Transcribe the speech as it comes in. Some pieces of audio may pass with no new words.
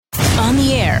On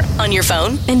the air, on your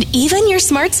phone, and even your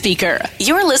smart speaker.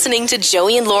 You're listening to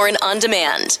Joey and Lauren On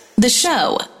Demand. The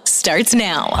show starts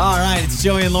now. All right, it's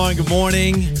Joey and Lauren. Good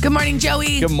morning. Good morning,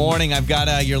 Joey. Good morning. I've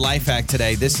got your life hack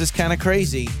today. This is kind of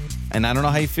crazy, and I don't know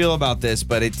how you feel about this,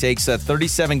 but it takes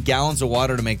 37 gallons of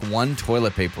water to make one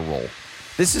toilet paper roll.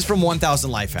 This is from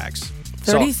 1,000 Life Hacks.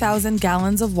 30,000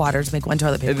 gallons of water to make one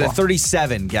toilet paper roll.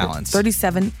 37 gallons.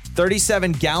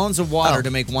 37 gallons of water to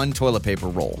make one toilet paper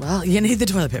roll. Well, you need the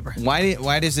toilet paper.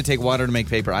 Why does it take water to make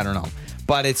paper? I don't know.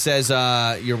 But it says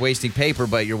you're wasting paper,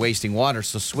 but you're wasting water.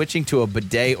 So switching to a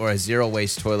bidet or a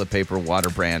zero-waste toilet paper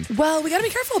water brand. Well, we got to be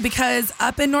careful because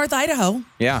up in North Idaho,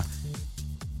 Yeah.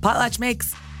 Potlatch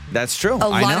makes That's true. a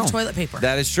I lot know. of toilet paper.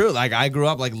 That is true. Like I grew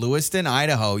up like Lewiston,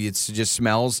 Idaho. It just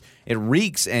smells, it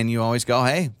reeks, and you always go,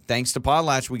 hey, thanks to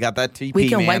Potlatch, we got that TP, we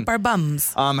can man. wipe our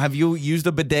bums. Have you used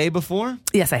a bidet before?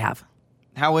 Yes, I have.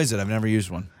 How is it? I've never used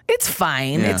one. It's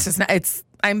fine. Yeah. It's just not,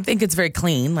 I think it's very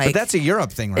clean. Like, But that's a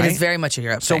Europe thing, right? It is very much a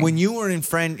Europe So thing. when you were in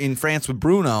France with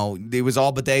Bruno, it was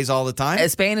all bidets all the time?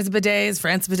 Spain is bidets,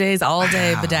 France bidets, all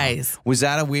day bidets. Was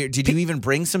that a weird... Did you even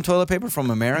bring some toilet paper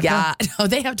from America? Yeah, no,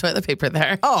 they have toilet paper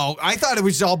there. Oh, I thought it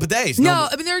was all bidets. No,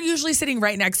 I mean, they're usually sitting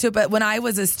right next to it. But when I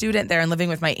was a student there and living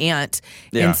with my aunt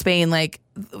in Spain, like,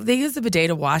 they use the bidet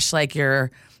to wash, like, your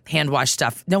hand wash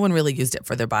stuff. No one really used it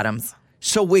for their bottoms.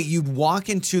 So wait, you'd walk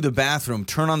into the bathroom,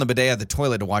 turn on the bidet at the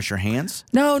toilet to wash your hands?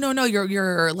 No.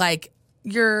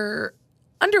 Your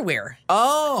underwear.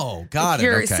 Oh, got it.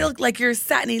 Your Okay. silk, like your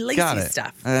satiny, lacy Got it.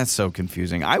 stuff. That's so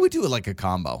confusing. I would do it like a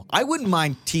combo. I wouldn't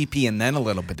mind TP and then a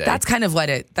little bidet. That's kind of what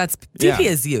TP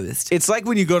is used. It's like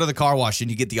when you go to the car wash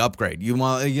and you get the upgrade. You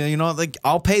want, like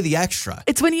I'll pay the extra.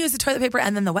 It's when you use the toilet paper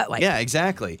and then the wet wipe. Yeah,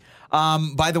 exactly.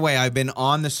 By the way, I've been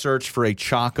on the search for a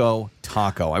Choco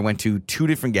Taco. I went to 2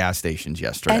 different gas stations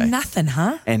yesterday. And nothing,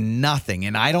 huh? And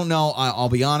I don't know. I'll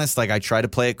be honest. Like I try to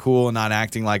play it cool and not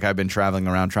acting like I've been traveling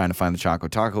around trying to find the Choco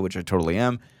Taco, which I totally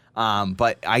am.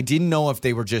 But I didn't know if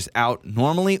they were just out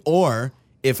normally or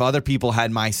if other people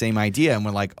had my same idea and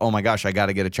were like, "Oh my gosh, I got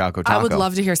to get a Choco Taco." I would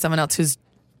love to hear someone else who's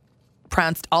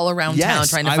pranced all around town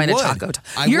trying to find a Choco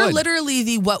Taco. You're literally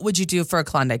the what would you do for a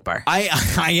Klondike bar.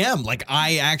 I am. Like,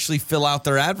 I actually fill out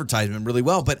their advertisement really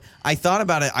well. But I thought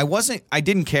about it. I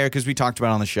didn't care because we talked about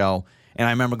it on the show. And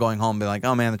I remember going home and being like,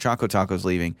 oh, man, the Choco Taco's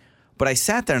leaving. But I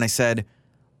sat there and I said,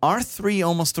 our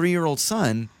almost 3-year-old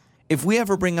son, if we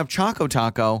ever bring up Choco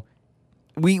Taco,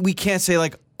 we can't say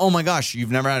like, oh, my gosh,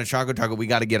 you've never had a Choco Taco. We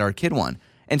got to get our kid one.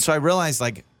 And so I realized,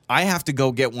 like, I have to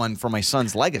go get one for my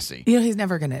son's legacy. You know, he's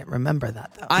never going to remember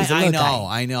that, though.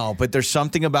 I know. But there's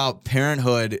something about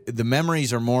parenthood. The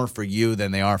memories are more for you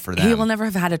than they are for them. He will never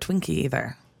have had a Twinkie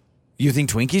either. You think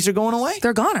Twinkies are going away?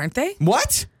 They're gone, aren't they?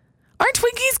 What? Aren't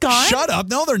Twinkies gone? Shut up.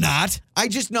 No, they're not. I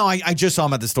just saw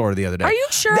them at the store the other day. Are you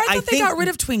sure? I thought they got rid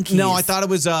of Twinkies. No, I thought it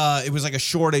was like a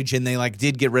shortage and they like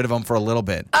did get rid of them for a little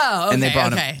bit. Oh, okay. And they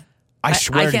brought okay. them. I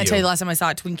swear I can't tell you the last time I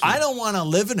saw a Twinkie. I don't want to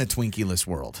live in a Twinkie-less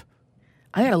world.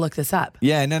 I gotta look this up.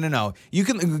 Yeah, no. You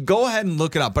can go ahead and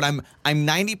look it up, but I'm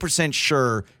 90%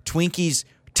 sure Twinkies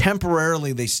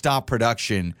temporarily they stopped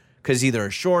production because either a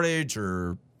shortage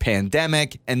or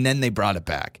pandemic, and then they brought it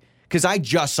back. Because I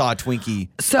just saw a Twinkie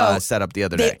set up the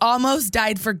other day. They almost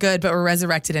died for good, but were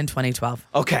resurrected in 2012.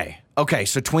 Okay.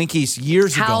 So Twinkies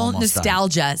years ago. How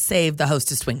nostalgia saved the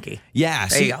Hostess Twinkie. Yeah.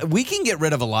 There you go. We can get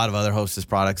rid of a lot of other Hostess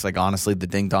products. Like honestly, the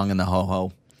Ding Dong and the Ho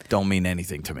Ho don't mean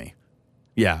anything to me.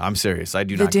 Yeah, I'm serious. I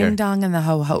do not care. The Ding Dong and the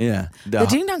Ho Ho. Yeah. The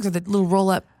Ding Dongs are the little roll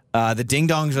up. The Ding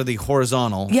Dongs are the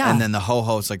horizontal. Yeah. And then the Ho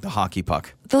Ho's like the hockey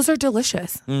puck. Those are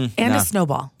delicious. And a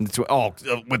snowball. With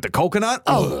the coconut?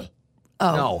 Oh.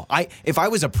 No. If I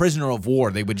was a prisoner of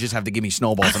war, they would just have to give me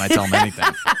snowballs and I'd tell them anything.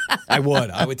 I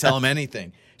would tell them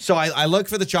anything. So I looked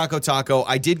for the Choco Taco.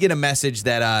 I did get a message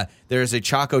that there's a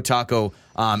Choco Taco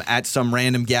at some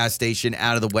random gas station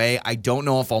out of the way. I don't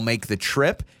know if I'll make the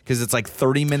trip because it's like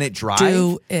 30-minute drive.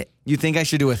 Do it. You think I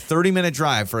should do a 30-minute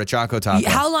drive for a Choco Taco?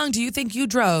 How long do you think you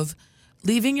drove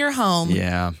leaving your home,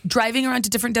 driving around to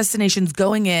different destinations,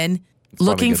 going in,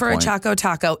 looking for a Choco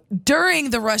Taco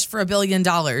during the rush for $1 billion?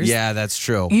 Yeah, that's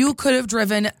true. You could have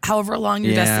driven however long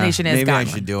your destination is. Maybe I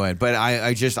should do it. But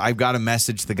I've got to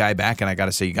message the guy back and I got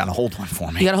to say, you got to hold one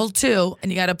for me. You got to hold 2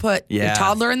 and you got to put your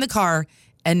toddler in the car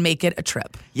and make it a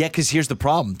trip. Yeah, because here's the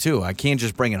problem, too. I can't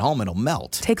just bring it home. It'll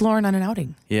melt. Take Lauren on an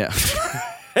outing. Yeah.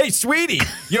 Hey, sweetie,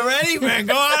 you ready? We're going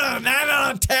on a night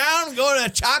out of town, go to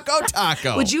Choco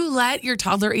Taco. Would you let your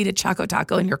toddler eat a Choco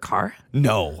Taco in your car?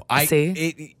 No.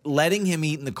 See? Letting him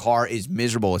eat in the car is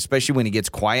miserable, especially when he gets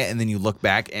quiet and then you look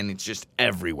back and it's just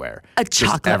everywhere. A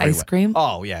chocolate ice cream?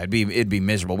 Oh, yeah, it'd be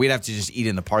miserable. We'd have to just eat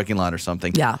in the parking lot or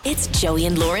something. Yeah. It's Joey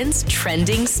and Lauren's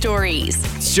Trending Stories.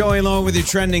 It's Joey and Lauren with your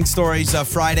trending stories.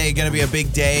 Friday, going to be a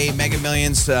big day. Mega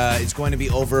Millions, it's going to be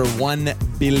over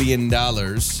 $1 billion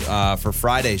for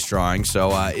Friday's drawing. So,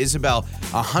 Ysabel,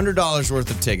 $100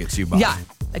 worth of tickets you bought. Yeah,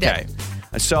 I did. Okay.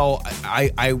 So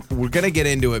we're going to get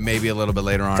into it maybe a little bit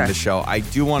later on in the show. I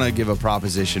do want to give a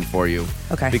proposition for you.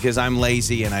 Okay. Because I'm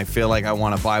lazy and I feel like I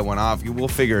want to buy one off. We'll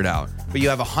figure it out. But you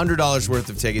have $100 worth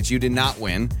of tickets. You did not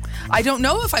win. I don't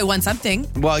know if I won something.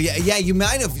 Well, yeah, you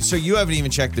might have. So you haven't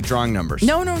even checked the drawing numbers.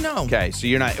 No. Okay, so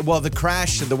you're not. Well, the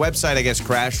website, I guess,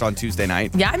 crashed on Tuesday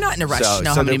night. Yeah, I'm not in a rush to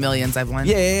know how many millions I've won.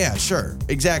 Yeah, sure.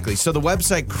 Exactly. So the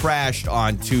website crashed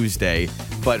on Tuesday,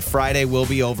 but Friday will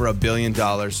be over $1 billion,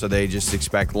 so they just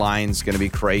expect lines going to be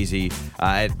crazy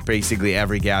at basically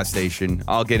every gas station.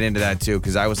 I'll get into that, too,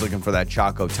 because I was looking for that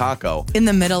Choco Taco. In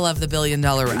the middle of the $1 billion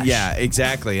rush. Yeah,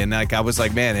 exactly. And I was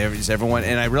like, man, is everyone...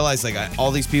 And I realized,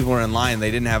 all these people were in line.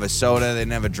 They didn't have a soda. They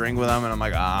didn't have a drink with them. And I'm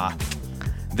like,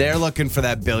 they're looking for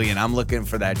that billion. I'm looking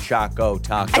for that Choco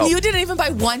Taco. And you didn't even buy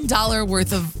 $1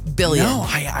 worth of billion. No,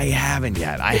 I haven't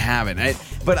yet. I haven't.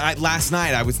 Last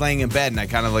night, I was laying in bed, and I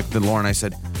kind of looked at Lauren. I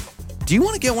said, do you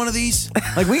want to get one of these?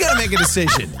 We got to make a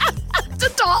decision. It's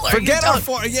 $1. Forget our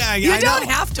four. Yeah, you I don't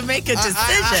know. have to make a decision.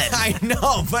 I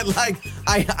know, but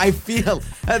I feel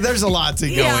there's a lot to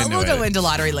go into. Yeah, we'll go into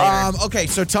lottery later. Okay,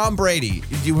 so Tom Brady,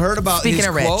 you heard about Speaking his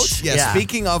of rich, quote? yeah.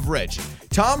 Speaking of rich,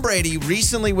 Tom Brady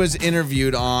recently was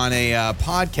interviewed on a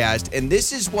podcast, and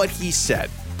this is what he said.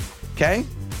 Okay.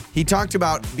 He talked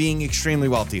about being extremely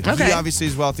wealthy. Okay. He obviously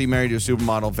is wealthy, married to a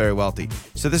supermodel, very wealthy.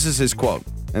 So this is his quote,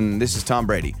 and this is Tom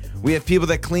Brady. We have people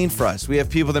that clean for us. We have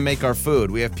people that make our food.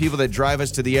 We have people that drive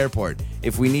us to the airport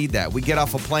if we need that. We get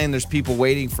off a plane, there's people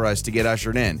waiting for us to get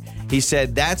ushered in. He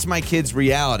said, that's my kid's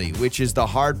reality, which is the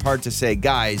hard part to say,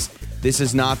 guys, this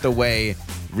is not the way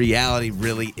reality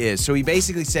really is. So he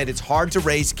basically said it's hard to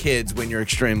raise kids when you're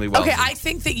extremely wealthy. Okay, I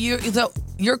think that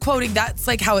you're quoting, that's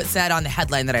like how it said on the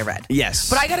headline that I read. Yes.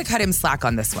 But I got to cut him slack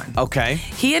on this one. Okay.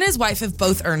 He and his wife have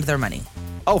both earned their money.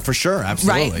 Oh, for sure.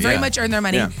 Absolutely. Right? Very much earn their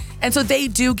money. Yeah. And so they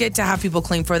do get to have people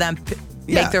clean for them,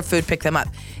 make their food, pick them up.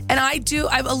 And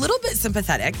I'm a little bit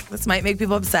sympathetic. This might make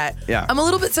people upset. Yeah. I'm a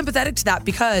little bit sympathetic to that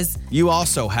because you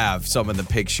also have someone that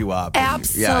picks you up.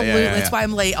 Absolutely. That's why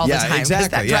I'm late all the time. Exactly.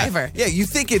 That driver. Yeah, you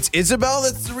think it's Ysabel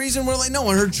that's the reason we're late? No,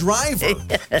 her driver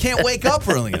can't wake up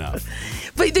early enough.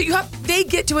 But they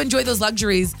get to enjoy those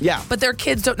luxuries. Yeah. But their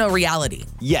kids don't know reality.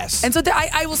 Yes. And so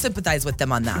I will sympathize with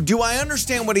them on that. Do I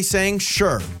understand what he's saying?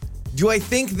 Sure. Do I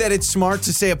think that it's smart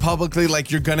to say it publicly?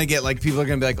 You're going to get, people are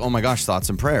going to be like, oh my gosh, thoughts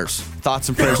and prayers. Thoughts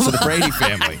and prayers to the Brady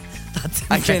family.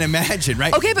 I can't imagine,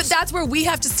 right? Okay, but that's where we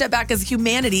have to step back as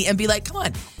humanity and be like, come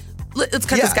on. Let's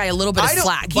cut this guy a little bit of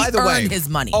slack. He earned his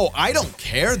money. Oh, I don't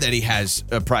care that he has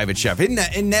a private chef.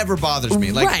 It never bothers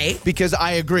me. Right. Because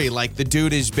I agree. The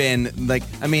dude has been,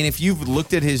 if you've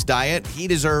looked at his diet, he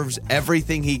deserves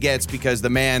everything he gets because the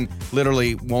man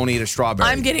literally won't eat a strawberry.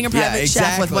 I'm getting a private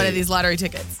chef with one of these lottery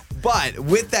tickets. But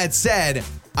with that said,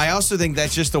 I also think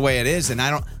that's just the way it is. And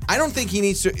I don't think he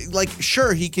needs to,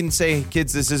 sure, he can say,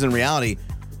 kids, this isn't reality.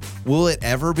 Will it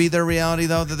ever be their reality,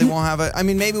 though, that they won't have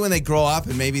maybe when they grow up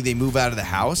and maybe they move out of the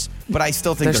house, but I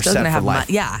still think they're still set gonna for have life.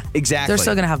 Yeah. Exactly. They're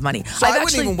still going to have money. So I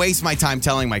wouldn't even waste my time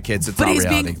telling my kids it's not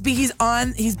reality.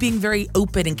 But he's being very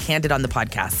open and candid on the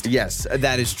podcast. Yes,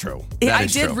 that is true. I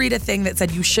did read a thing that said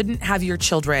you shouldn't want your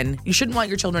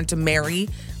children to marry,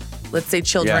 let's say,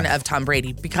 children of Tom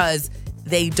Brady because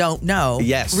they don't know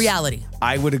reality.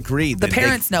 I would agree. The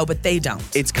parents know, but they don't.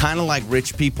 It's kind of like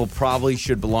rich people probably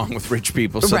should belong with rich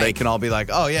people so they can all be like,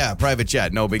 oh, yeah, private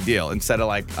jet, no big deal. Instead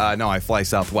of no, I fly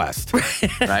Southwest.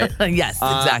 Right? Yes,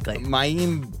 exactly.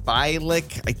 Mayim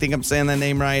Bialik, I think I'm saying that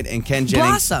name right, and Ken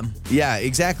Jennings. Blossom. Yeah,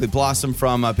 exactly. Blossom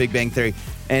from Big Bang Theory.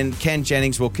 And Ken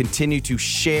Jennings will continue to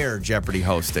share Jeopardy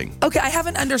hosting. Okay, I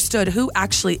haven't understood who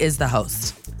actually is the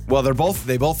host. Well, they both are.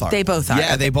 They both are. Yeah,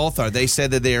 okay. They both are. They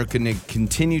said that they are going to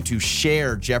continue to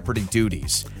share Jeopardy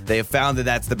duties. They have found that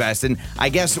that's the best. And I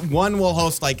guess one will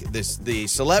host the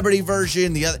celebrity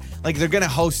version, the other they're going to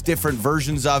host different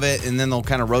versions of it, and then they'll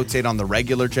kind of rotate on the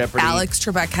regular Jeopardy. Alex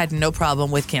Trebek had no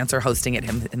problem with cancer hosting it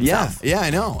himself. Yeah, I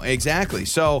know. Exactly.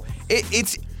 So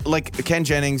it's Ken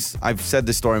Jennings, I've said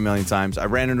this story a million times. I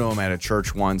ran into him at a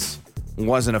church once.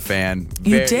 Wasn't a fan.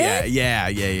 You did?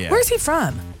 Yeah. Where's he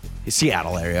from?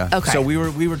 Seattle area. Okay. So we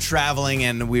were traveling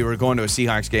and we were going to a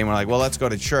Seahawks game. We're like, well, let's go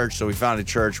to church. So we found a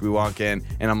church. We walk in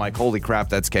and I'm like, holy crap,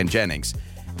 that's Ken Jennings.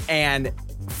 And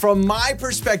from my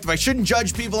perspective, I shouldn't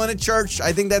judge people in a church.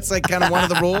 I think that's like kind of one of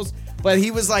the rules. But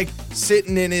he was like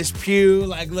sitting in his pew,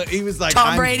 like look, he was like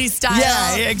Tom Brady style.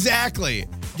 Yeah, exactly.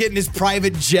 Getting his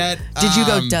private jet. Did you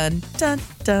go dun dun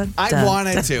dun? I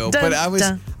wanted to, dun, but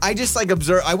dun. I just like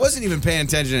observed. I wasn't even paying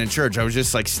attention in church. I was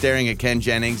just like staring at Ken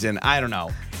Jennings, and I don't know.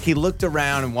 He looked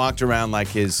around and walked around like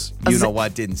his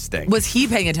you-know-what didn't stink. Was he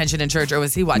paying attention in church, or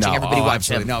was he watching everybody watch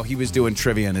absolutely. him? No, he was doing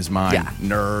trivia in his mind. Yeah.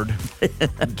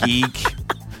 Nerd. Geek.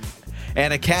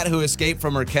 And a cat who escaped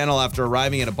from her kennel after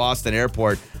arriving at a Boston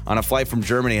airport on a flight from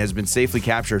Germany has been safely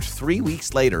captured 3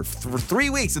 weeks later. For 3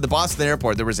 weeks at the Boston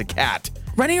airport, there was a cat.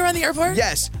 Running around the airport?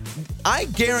 Yes. I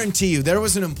guarantee you there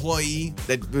was an employee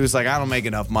that was like, I don't make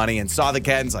enough money, and saw the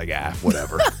cat and was like,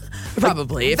 whatever.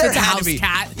 Probably. If There it's a had to house be.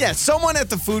 cat. Yeah, someone at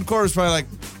the food court was probably like,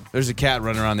 there's a cat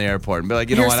running around the airport. And be like,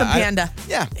 you know Here's what? some panda.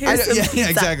 Yeah. Here's some pizza.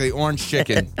 Exactly. Orange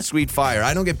chicken. Sweet fire.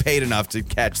 I don't get paid enough to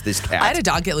catch this cat. I had a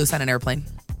dog get loose on an airplane.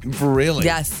 Really?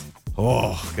 Yes.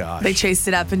 Oh, gosh. They chased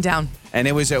it up and down. And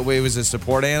it was a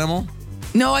support animal?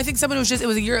 No, I think someone was just, it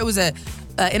was a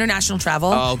international travel.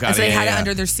 Oh, got and so it. they had Yeah. it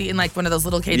under their seat in like one of those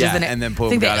little cages. Yeah, and then boom, I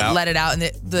think got they out. let it out, and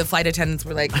the flight attendants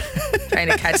were like trying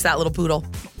to catch that little poodle.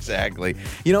 Exactly.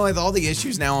 You know, with all the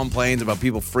issues now on planes about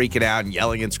people freaking out and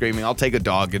yelling and screaming, I'll take a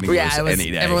dog and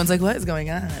any day. Everyone's like, what is going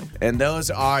on? And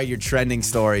those are your trending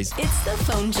stories. It's the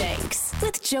Phone Janks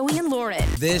with Joey and Lauren.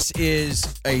 This is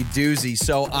a doozy.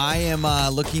 So I am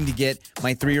looking to get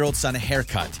my 3-year-old son a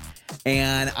haircut.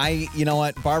 And you know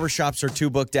what? Barbershops are too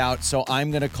booked out, so I'm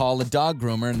going to call a dog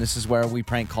groomer, and this is where we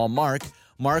prank call Mark.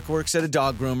 Mark works at a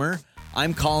dog groomer.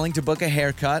 I'm calling to book a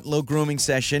haircut, little grooming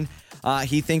session.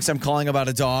 He thinks I'm calling about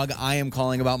a dog. I am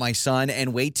calling about my son,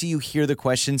 and wait till you hear the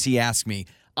questions he asked me.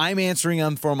 I'm answering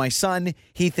them for my son.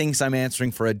 He thinks I'm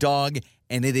answering for a dog,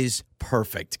 and it is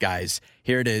perfect, guys.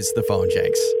 Here it is, the Phone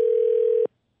Janks.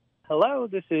 Hello,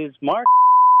 this is Mark.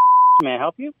 May I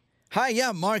help you? Hi,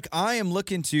 yeah, Mark. I am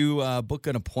looking to book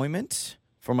an appointment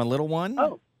for my little one.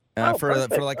 For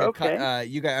like a Okay. cut.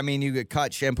 You get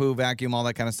cut, shampoo, vacuum, all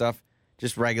that kind of stuff.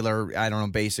 Just regular, I don't know,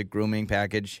 basic grooming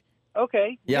package.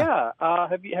 Okay. Yeah.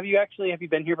 Have you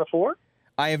been here before?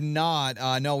 I have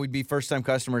not. No, we'd be first time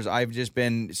customers. I've just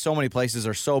been, so many places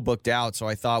are so booked out, so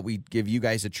I thought we'd give you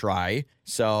guys a try.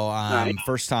 So Nice.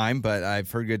 first time, but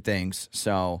I've heard good things.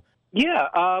 So Yeah.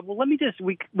 Well, let me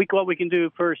what we can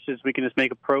do first is we can just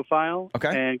make a profile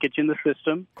and get you in the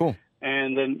system. cool.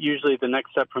 And then usually the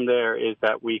next step from there is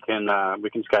that we can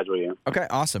schedule you. Okay,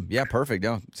 awesome. Yeah, perfect.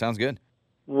 No, sounds good.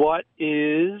 What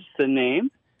is the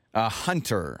name?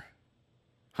 Hunter,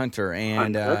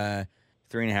 and Hunter.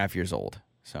 3.5 years old.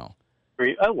 So.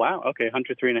 Oh, wow. Okay.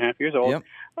 Hunter, 3.5 years old. Yep.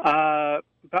 About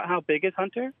how big is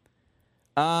Hunter?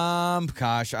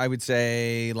 Gosh, I would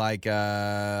say like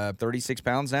 36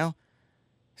 pounds now.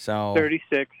 So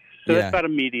 36. So Yeah. that's about a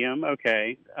medium.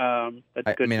 Okay.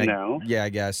 That's good to know. I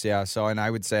guess, yeah. So, and I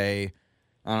would say,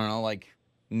 I don't know, like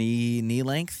knee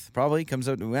length probably comes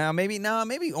out. Well, maybe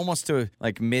almost to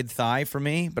like mid thigh for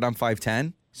me. But I'm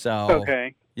 5'10", so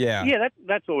Okay. yeah. Yeah,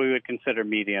 that's what we would consider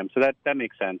medium. So that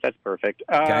makes sense. That's perfect.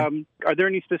 Okay. Are there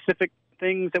any specific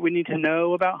things that we need to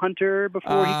know about Hunter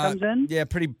before he comes in? Yeah,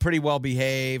 pretty well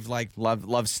behaved. Like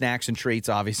love snacks and treats.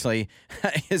 Obviously,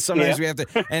 sometimes we have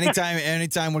to.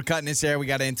 Anytime we're cutting his hair, we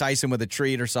got to entice him with a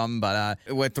treat or something. But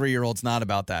what 3-year-old's not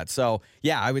about that? So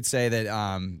yeah, I would say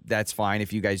that that's fine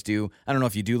if you guys do. I don't know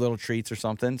if you do little treats or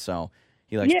something. So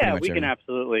he likes. pretty much We can everything.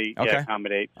 absolutely Okay.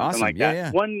 accommodate something Awesome. like Yeah,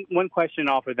 that. yeah. One question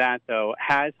off of that though: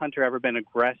 has Hunter ever been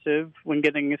aggressive when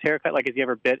getting his haircut? Like, has he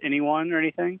ever bit anyone or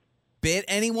anything? Bit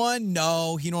anyone?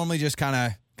 No, he normally just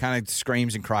kind of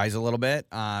screams and cries a little bit.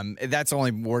 That's only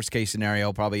worst case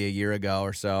scenario, probably a year ago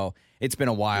or so. It's been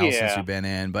a while since Yeah. you've been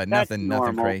in, but That's nothing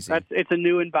normal. crazy. It's a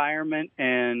new environment,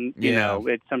 and you know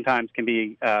it sometimes can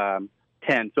be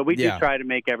tense. So we do try to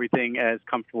make everything as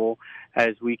comfortable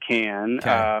as we can.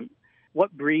 Okay.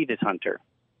 What breed is Hunter?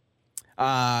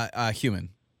 Human.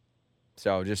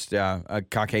 So just a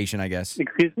Caucasian, I guess.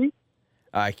 Excuse me?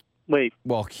 Wait.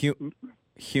 Well,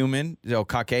 human, so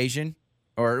Caucasian,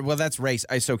 or well, that's race.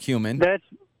 So human. That's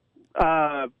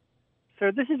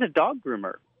sir. This is a dog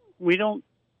groomer. We don't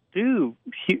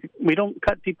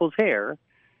cut people's hair.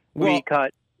 Well, we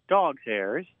cut dogs'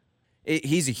 hairs.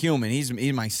 He's a human. He's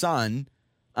my son.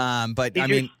 But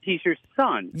He's your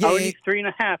son. Yeah, Oh, he's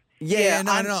 3.5. Yeah,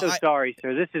 no, I'm no, so sorry,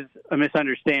 sir. This is a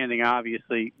misunderstanding.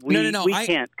 Obviously, we No.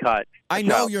 can't cut. I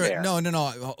know child's you're hair. no.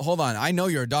 Hold on. I know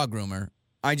you're a dog groomer.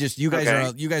 You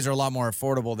guys are a lot more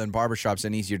affordable than barbershops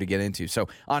and easier to get into. So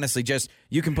honestly,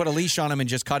 you can put a leash on him and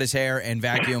just cut his hair and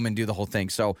vacuum and do the whole thing.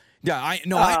 So yeah,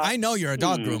 I know you're a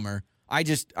dog groomer. I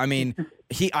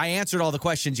answered all the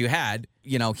questions you had,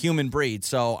 human breed.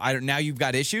 So now you've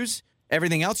got issues.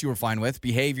 Everything else you were fine with,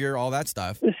 behavior, all that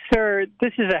stuff. Sir,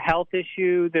 this is a health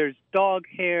issue. There's dog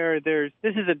hair. This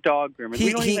is a dog groomer.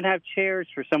 We don't even have chairs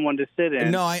for someone to sit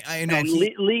in. No, I know. And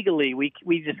legally, we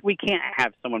can't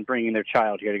have someone bringing their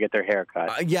child here to get their hair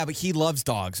cut. Yeah, but he loves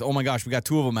dogs. Oh my gosh, we got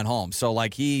 2 of them at home. So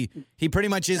like he pretty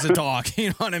much is a dog. You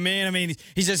know what I mean? I mean,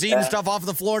 he's just eating stuff off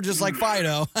the floor just like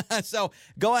Fido. So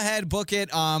go ahead, book it.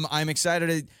 I'm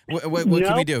excited. What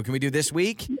can we do? Can we do this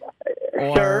week?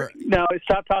 Sir, no,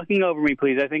 stop talking over me,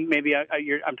 please. I think maybe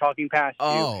I'm talking past you.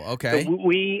 Oh, okay. So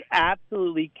we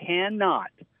absolutely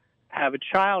cannot have a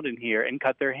child in here and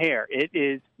cut their hair. It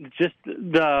is just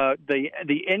the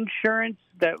insurance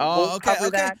that will cover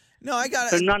that. No, I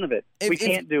got it. So none of it. We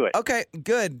can't do it. Okay,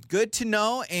 good to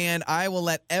know. And I will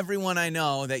let everyone I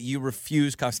know that you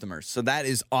refuse customers. So that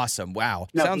is awesome. Wow,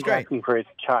 no, sounds great. Asking for his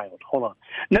child. Hold on.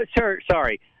 No, sir.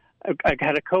 Sorry, I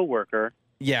had a coworker.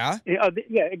 Yeah.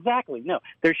 Yeah, exactly. No,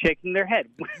 they're shaking their head.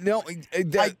 No.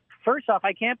 First off,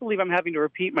 I can't believe I'm having to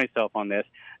repeat myself on this.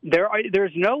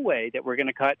 There's no way that we're going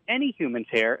to cut any human's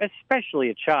hair, especially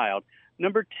a child.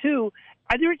 Number 2,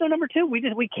 there's no number 2.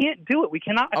 We can't do it. We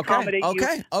cannot accommodate you.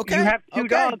 Okay. You have 2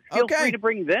 dogs. Feel free to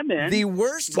bring them in. The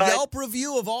worst Yelp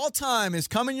review of all time is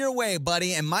coming your way,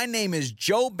 buddy. And my name is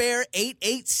Joe Bear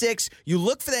 886. You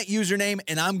look for that username,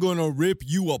 and I'm going to rip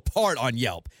you apart on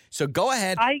Yelp. So go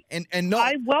ahead and no.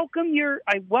 I welcome your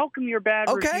bad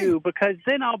review, because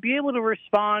then I'll be able to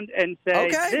respond and say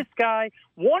this guy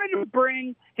wanted to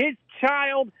bring his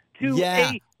child to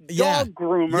a dog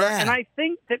groomer, and I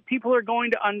think that people are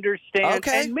going to understand,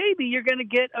 and maybe you're going to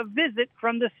get a visit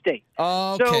from the state.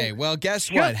 Okay, so well, guess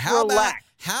what? How relax.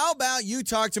 How about you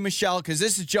talk to Michelle, because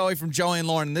this is Joey from Joey and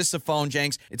Lauren, and this is a phone,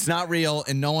 Jenks. It's not real,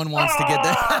 and no one wants to get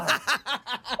that.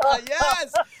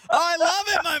 Yes! Oh, I love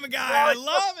it, my guy. I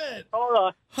love it. Hold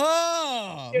on.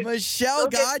 Oh, Michelle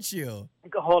got you.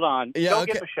 Hold on. Go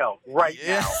get Michelle right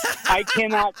now. I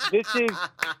cannot. This is...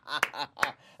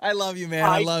 I love you, man.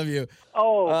 I love you. This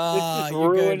just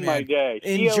ruined my day.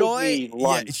 Enjoy.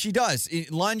 Lunch. Yeah, she does.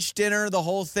 Lunch, dinner, the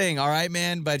whole thing. All right,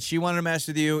 man. But she wanted to mess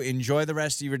with you. Enjoy the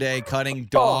rest of your day cutting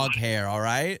dog hair. All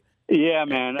right. Yeah,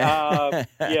 man.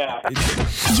 Yeah.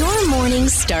 Your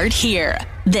mornings start here.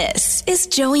 This is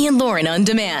Joey and Lauren on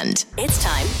Demand. It's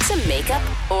time to make up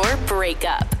or break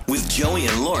up with Joey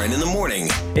and Lauren in the morning.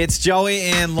 It's Joey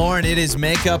and Lauren. It is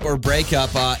make up or break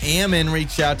up. Ammon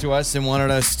reached out to us and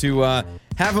wanted us to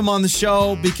have him on the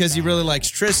show because he really likes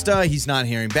Trista. He's not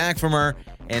hearing back from her,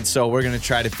 and so we're going to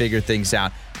try to figure things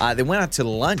out. They went out to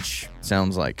lunch,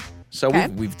 sounds like. So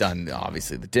we've done,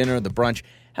 obviously, the dinner, the brunch.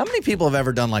 How many people have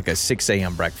ever done like a 6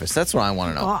 a.m. breakfast? That's what I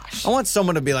want to know. Gosh. I want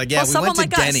someone to be like, we went to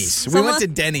Denny's. We went to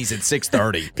Denny's at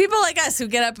 6:30. People like us who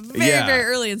get up very, very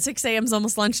early, and 6 a.m. is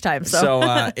almost lunchtime. So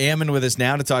Ammon with us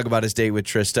now to talk about his date with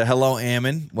Trista. Hello,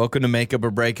 Ammon. Welcome to Make Up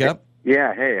or Break Up.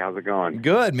 Yeah, hey, how's it going?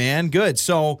 Good, man, good.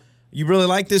 So you really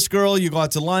like this girl. You go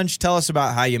out to lunch. Tell us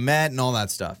about how you met and all that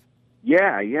stuff.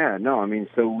 Yeah. No, I mean,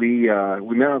 so we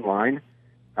met online.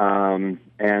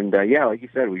 And like you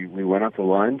said, we went out to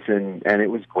lunch and it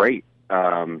was great.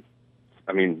 I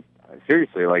mean,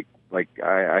 seriously, like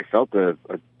I felt a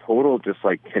total just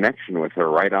like connection with her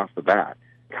right off the bat.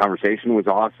 Conversation was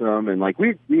awesome, and like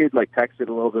we had like texted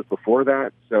a little bit before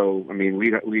that. So I mean,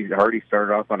 we already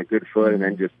started off on a good foot, and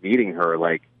then just meeting her,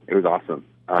 like it was awesome.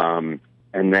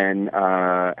 And then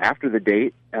after the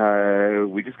date,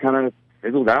 we just kind of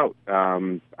fizzled out. So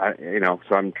I'm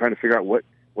trying to figure out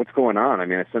what's going on. I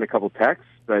mean, I sent a couple texts,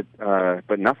 but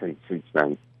nothing since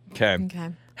then.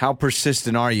 Okay. How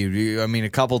persistent are you? I mean, a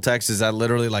couple texts, is that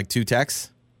literally like 2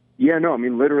 texts? Yeah, no, I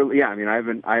mean, literally, yeah. I mean,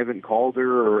 I haven't called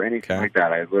her or anything like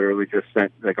that. I literally just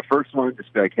sent like a first one,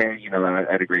 just be like, hey, I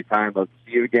had a great time, love to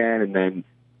see you again. And then,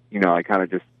 I kind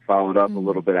of just followed up a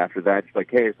little bit after that, just like,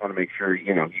 hey, I just want to make sure,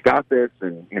 you got this.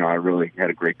 And, I really had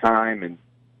a great time.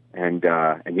 And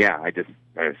yeah,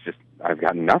 I've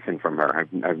gotten nothing from her.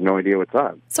 I have no idea what's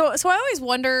up. So I always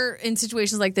wonder in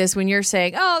situations like this when you're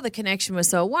saying, oh, the connection was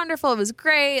so wonderful, it was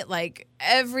great, like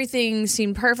everything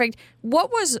seemed perfect. What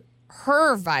was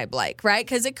her vibe like, right?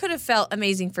 Because it could have felt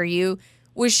amazing for you.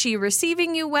 Was she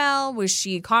receiving you well? Was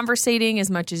she conversating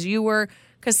as much as you were?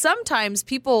 Because sometimes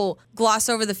people gloss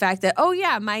over the fact that, oh,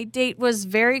 yeah, my date was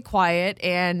very quiet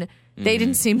and they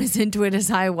didn't seem as into it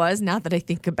as I was, now that I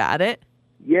think about it.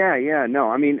 Yeah, no,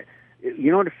 I mean,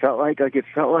 you know what it felt like? Like, it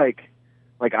felt like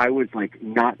like I was like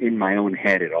not in my own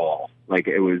head at all. Like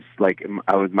it was like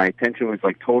my attention was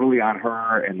like totally on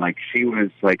her, and like she was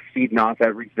like feeding off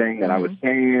everything that I was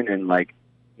saying, and like,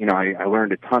 you know, I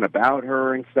learned a ton about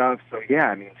her and stuff. So yeah,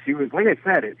 I mean, she was, like I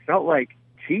said, it felt like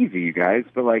cheesy, you guys,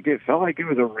 but like it felt like it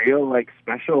was a real like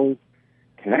special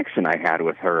connection I had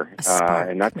with her,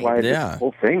 and that's why this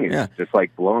whole thing is just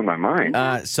like blowing my mind.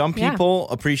 Some people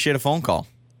appreciate a phone call.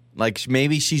 Like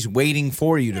maybe she's waiting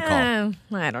for you to call.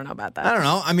 I don't know about that. I don't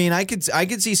know. I mean, I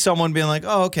could see someone being like,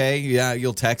 "Oh, okay, yeah,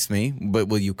 you'll text me, but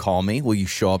will you call me? Will you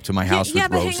show up to my house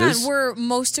with roses?" Hang on. Were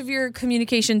most of your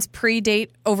communications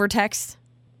pre-date over text?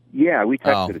 Yeah, we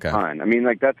texted a ton. I mean,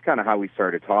 like that's kind of how we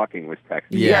started talking, was texting.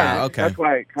 Yeah, okay. That's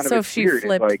why it kind of so if she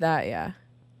flipped that,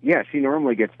 yeah, she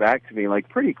normally gets back to me like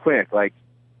pretty quick. Like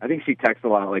I think she texts a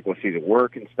lot, like while she's at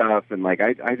work and stuff, and like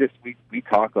we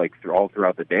talk like all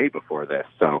throughout the day before this.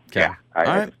 So yeah,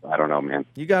 I don't know, man.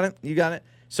 You got it.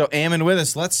 So Ammon with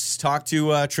us. Let's talk to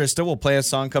Trista. We'll play a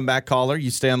song, come back, call her.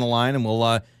 You stay on the line, and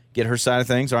we'll get her side of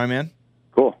things. All right, man.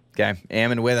 Cool. Okay,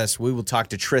 Ammon with us. We will talk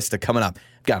to Trista coming up.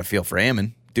 Got a feel for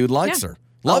Ammon. Dude likes her.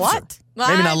 Loves her.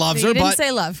 Maybe not loves her, you didn't but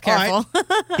say love. Careful.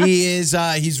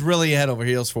 Right. He's really head over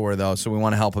heels for her, though, so we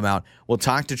want to help him out. We'll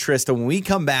talk to Trista when we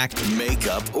come back.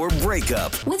 Makeup or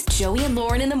breakup with Joey and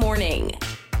Lauren in the morning.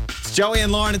 It's Joey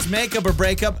and Lauren. It's makeup or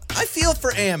breakup. I feel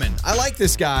for Ammon. I like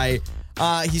this guy.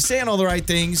 He's saying all the right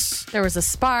things. There was a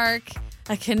spark,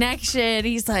 a connection.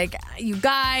 He's like, you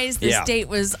guys, this date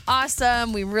was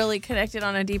awesome. We really connected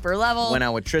on a deeper level. Went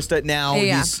out with Trista. Now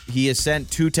he has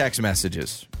sent 2 text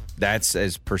messages. That's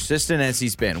as persistent as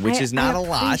he's been, which is not a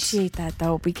lot. I appreciate that,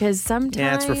 though, because sometimes...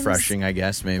 Yeah, it's refreshing, I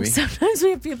guess, maybe. Sometimes we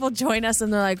have people join us,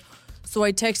 and they're like, so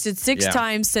I texted 6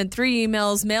 times, sent 3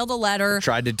 emails, mailed a letter.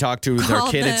 Tried to talk to their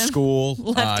kid at school.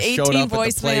 Left 18 showed up voicemail.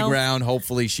 at the playground.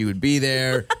 Hopefully she would be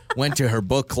there. Went to her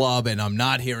book club, and I'm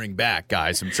not hearing back,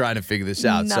 guys. I'm trying to figure this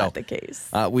out. Not the case.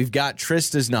 We've got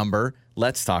Trista's number.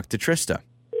 Let's talk to Trista.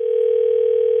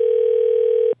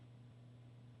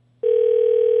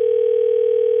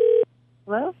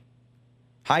 Hello?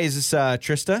 Hi, is this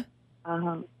Trista?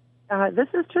 This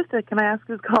is Trista. Can I ask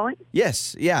who's calling?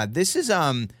 Yes. Yeah, this is,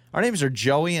 our names are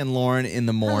Joey and Lauren in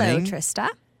the morning. Hello, Trista.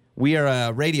 We are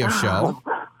a radio show.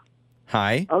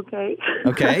 Hi. Okay.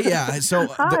 Okay, yeah. So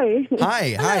Hi.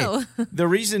 Hi. The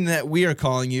reason that we are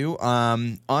calling you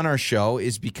on our show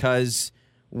is because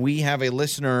we have a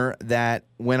listener that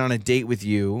went on a date with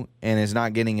you and is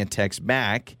not getting a text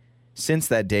back since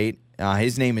that date.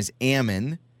 His name is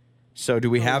Ammon. So do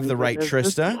we have the right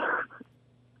Trista?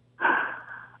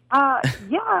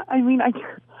 Yeah, I mean,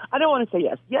 I don't want to say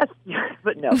yes. Yes,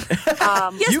 but no.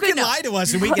 Yes, you can lie to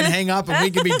us and we can hang up and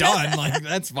we can be done. Like,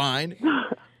 that's fine.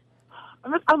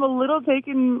 I'm a little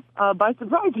taken by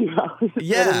surprise here.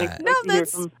 Yeah. No,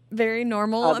 that's very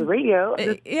normal. The radio.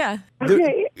 Yeah.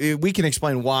 Okay. We can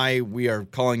explain why we are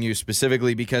calling you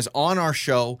specifically, because on our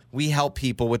show, we help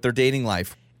people with their dating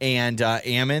life. And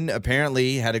Ammon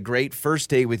apparently had a great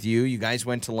first date with you. You guys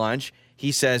went to lunch.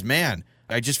 He says, man,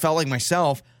 I just felt like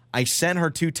myself. I sent her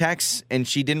 2 texts, and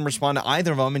she didn't respond to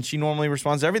either of them, and she normally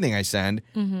responds to everything I send.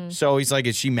 Mm-hmm. So he's like,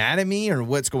 is she mad at me, or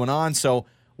what's going on? So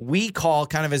we call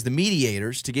kind of as the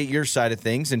mediators to get your side of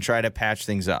things and try to patch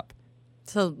things up.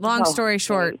 So long story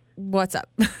short, what's up?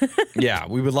 Yeah,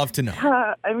 we would love to know.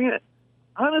 I mean,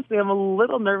 honestly, I'm a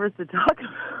little nervous to talk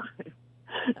about it.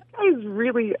 This guy's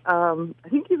really, I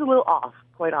think he's a little off,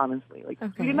 quite honestly. Like,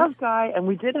 good enough guy, and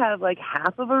we did have, like,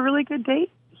 half of a really good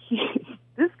date.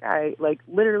 This guy, like,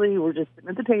 literally, we're just sitting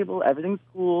at the table, everything's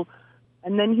cool,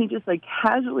 and then he just, like,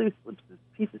 casually slips this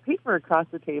piece of paper across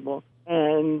the table,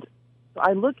 and so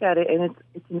I look at it, and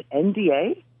it's an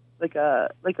NDA, like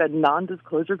a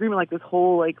non-disclosure agreement, like this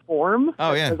whole, like, form.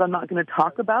 Oh, yeah. Because I'm not going to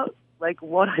talk about, like,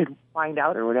 what I find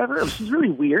out or whatever, which is really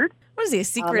weird. What is he, a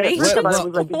secret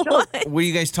agent? Were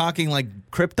you guys talking like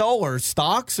crypto or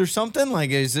stocks or something?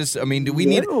 Like, is this, I mean, do we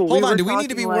need, hold on, do we need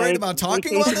to be worried about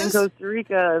talking about this? In Costa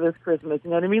Rica this Christmas, you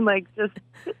know what I mean? Like, just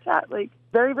chit chat, like,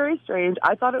 very, very strange.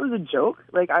 I thought it was a joke.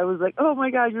 Like, I was like, oh my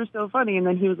God, you're so funny. And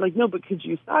then he was like, no, but could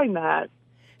you sign that?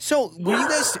 So, were you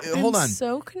guys, hold on. I'm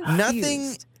so confused.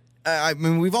 Nothing, I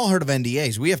mean, we've all heard of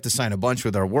NDAs. We have to sign a bunch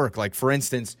with our work. Like, for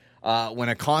instance, when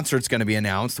a concert's going to be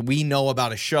announced, we know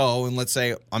about a show, and let's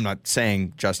say, I'm not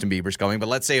saying Justin Bieber's going, but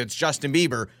let's say it's Justin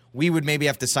Bieber, we would maybe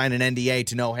have to sign an NDA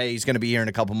to know, hey, he's going to be here in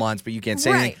a couple months, but you can't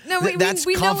say anything. No, that's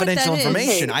we confidential know what that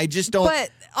information. Is. I just don't.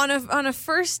 But on a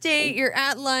first date, you're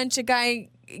at lunch, a guy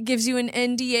gives you an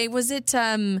NDA? Was it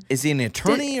Is he an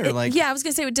attorney or like? Yeah, I was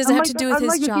gonna say, does it have to do with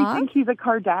his job? Do you think he's a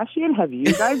Kardashian? Have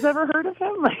you guys ever heard of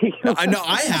him? No,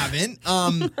 I haven't.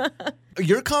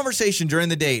 Your conversation during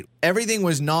the date, everything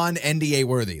was non-NDA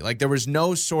worthy. Like there was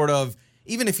no sort of,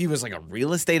 even if he was like a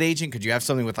real estate agent, could you have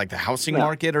something with like the housing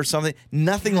market or something?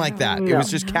 Nothing like that. It was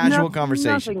just casual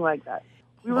conversation. Nothing like that.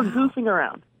 We were goofing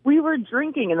around. We were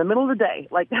drinking in the middle of the day.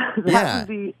 Like that was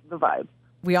the vibe.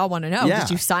 We all want to know.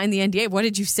 Did you sign the NDA? What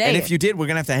did you say? And if you did, we're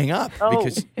going to have to hang up.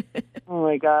 Because oh,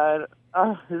 my God.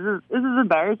 This is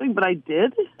embarrassing, but I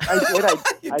did.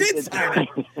 You did sign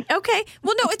it. Okay.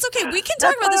 Well, no, it's okay. We can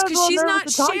talk about this because she's not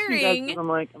sharing. I'm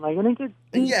like, am I going to get...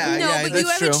 but you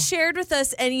haven't shared with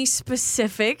us any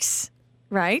specifics.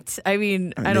 Right? I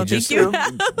mean, I don't think you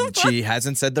have. She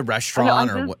hasn't said the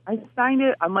restaurant or what. I signed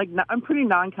it. I'm pretty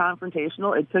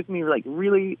non-confrontational. It took me like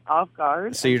really off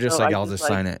guard. So you're just like, I'll just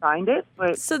sign it. Signed it.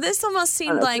 But so this almost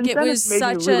seemed like it was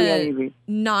such a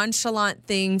nonchalant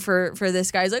thing for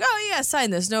this guy. He's like, oh yeah,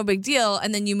 sign this, no big deal.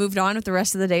 And then you moved on with the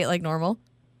rest of the date like normal.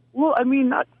 Well, I mean,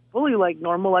 not fully like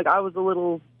normal. Like I was a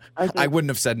little. I wouldn't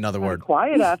have said another word.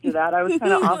 Quiet after that. I was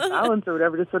kind of off balance or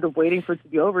whatever, just sort of waiting for it to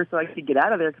be over so I could get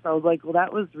out of there because I was like, well,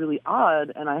 that was really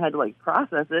odd, and I had to like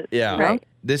process it. Yeah. Right.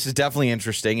 This is definitely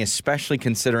interesting, especially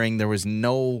considering there was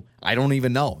no, I don't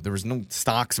even know. There was no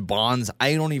stocks, bonds.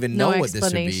 I don't even know what this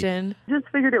would be. Just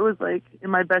figured it was like in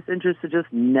my best interest to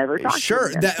just never talk to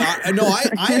him again.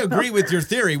 I agree with your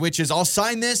theory, which is I'll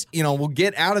sign this, we'll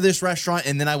get out of this restaurant,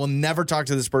 and then I will never talk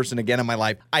to this person again in my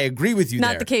life. I agree with you there.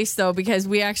 Not the case, though, because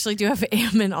we actually do have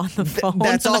Ammon on the phone.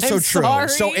 That's also true. Sorry.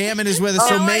 So Ammon is with us.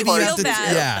 So maybe you have to.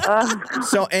 Yeah.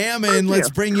 So Ammon, let's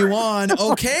bring you on.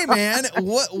 Okay, man.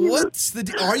 What's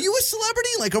the? Are you a celebrity?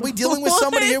 Like, are we dealing with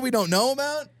somebody here we don't know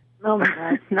about? Oh my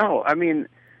God. No. I mean,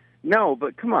 no.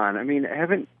 But come on. I mean,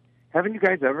 haven't you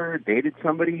guys ever dated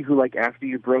somebody who, like, after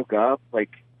you broke up,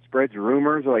 like, spreads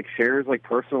rumors or like shares like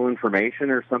personal information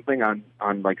or something on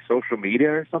like social media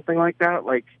or something like that?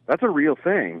 Like that's a real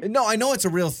thing. No, I know it's a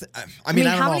real thing. I mean,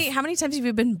 how many times have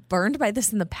you been burned by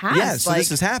this in the past? Yeah, so this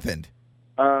has happened.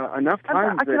 Enough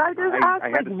times. Could I just ask, I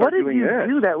had to what start did you doing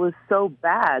do that was so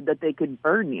bad that they could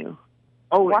burn you?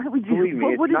 Oh, why would you? Believe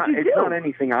me, what did you do? It's not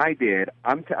anything I did.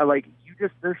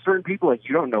 There's certain people like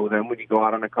you don't know them when you go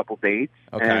out on a couple dates.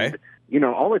 Okay. And,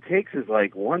 all it takes is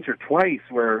like once or twice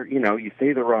where, you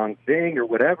say the wrong thing or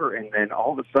whatever. And then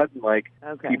all of a sudden, like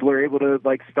people are able to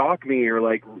like stalk me or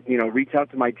like, reach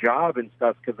out to my job and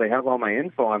stuff because they have all my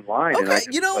info online. Okay, and I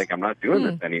just, I'm not doing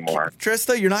this anymore.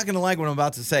 Trista, you're not going to like what I'm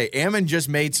about to say. Ammon just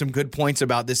made some good points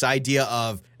about this idea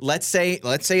of let's say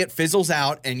it fizzles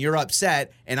out and you're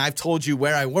upset and I've told you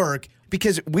where I work.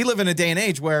 Because we live in a day and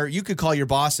age where you could call your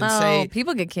boss and say...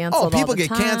 people get canceled people get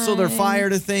canceled or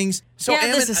fired or things. So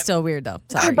yeah, this is still weird, though.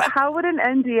 Sorry. But how would an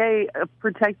NDA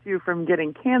protect you from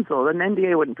getting canceled? An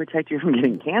NDA wouldn't protect you from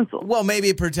getting canceled. Well, maybe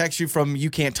it protects you from you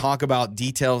can't talk about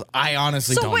details. I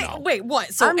honestly don't know. Wait,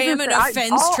 what? So Ammon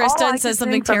offends Trista and says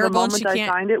something terrible and she can't... The moment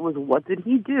I signed it was, what did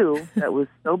he do that was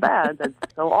so bad, that's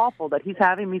so awful, that he's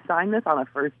having me sign this on a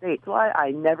first date? So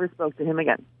I never spoke to him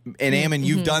again. And Ammon,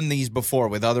 you've done these before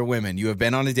with other women. You have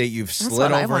been on a date, you've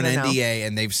slid over an NDA,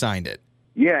 and they've signed it.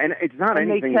 Yeah, and it's not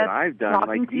anything that I've done.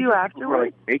 Like to you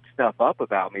afterwards, make stuff up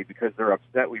about me because they're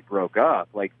upset we broke up.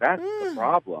 Like that's the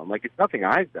problem. Like it's nothing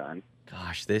I've done.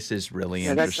 Gosh, this is really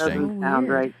interesting. That doesn't sound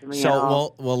right to me.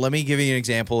 So, well, let me give you an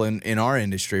example in our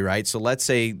industry, right? So let's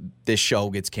say this show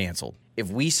gets canceled. If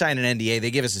we sign an NDA,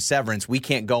 they give us a severance. We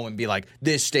can't go and be like,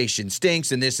 this station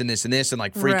stinks and this and this and this and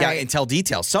like freak out and tell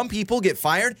details. Some people get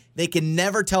fired. They can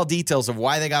never tell details of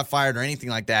why they got fired or anything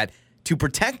like that to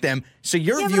protect them. So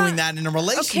you're viewing that in a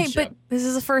relationship. Okay, but this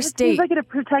is a first date. It seems like it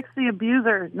protects the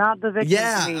abuser, not the victim.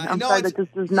 Yeah, to me. I'm sorry, that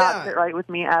just does not sit right with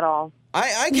me at all.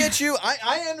 I get you.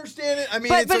 I understand it. I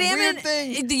mean, it's a weird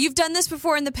thing. You've done this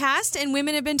before in the past, and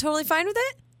women have been totally fine with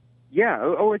it? Yeah.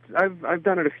 I've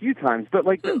done it a few times, but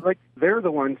like they're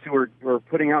the ones who are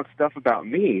putting out stuff about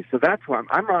me. So that's why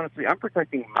I'm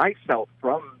protecting myself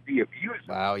from the abuser.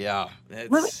 Wow. Yeah.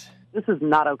 This is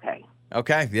not okay.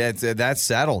 Okay, yeah, that's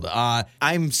settled.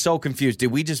 I'm so confused.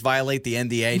 Did we just violate the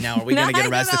NDA now? Are we going to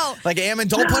get arrested? No. Like, Ammon,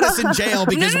 don't put us in jail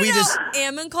because we just...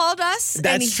 Ammon called us,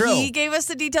 That's true. He gave us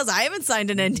the details. I haven't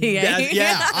signed an NDA.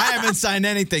 Yeah, I haven't signed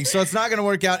anything, so it's not going to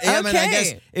work out. Ammon, I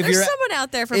guess... There's someone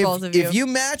out there for both of you. If you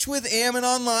match with Ammon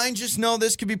online, just know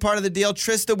this could be part of the deal.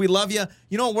 Trista, we love you.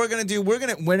 You know what we're going to do?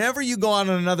 Whenever you go out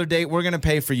on another date, we're going to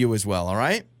pay for you as well, all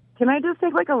right? Can I just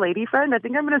take like a lady friend? I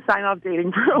think I'm going to sign off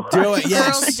dating for a while. Do it,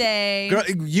 yes. Girls' Day.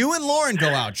 You and Lauren go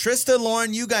out. Trista,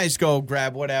 Lauren, you guys go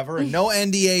grab whatever. And no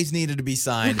NDAs needed to be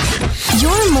signed.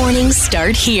 Your mornings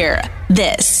start here.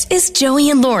 This is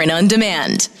Joey and Lauren on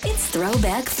Demand. It's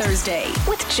Throwback Thursday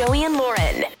with Joey and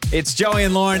Lauren. It's Joey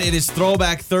and Lauren. It is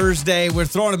Throwback Thursday. We're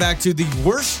throwing it back to the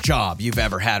worst job you've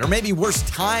ever had, or maybe worst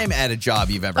time at a job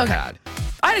you've ever had.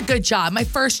 I had a good job. My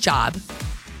first job.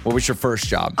 What was your first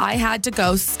job? I had to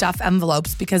go stuff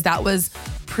envelopes because that was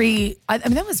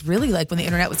that was really like when the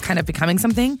internet was kind of becoming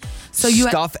something. So you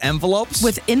stuff envelopes?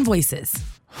 With invoices.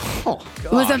 Oh,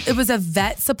 gosh. It was a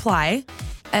vet supply,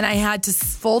 and I had to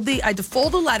fold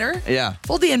a letter. Yeah.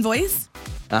 Fold the invoice.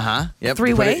 Uh-huh. Yep.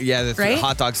 Three-way. Right?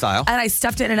 Hot dog style. And I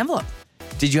stuffed it in an envelope.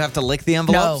 Did you have to lick the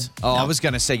envelopes? No. I was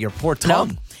going to say your poor tongue.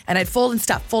 No. And I'd fold and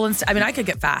stuff. I mean, I could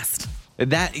get fast.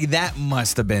 That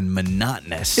must have been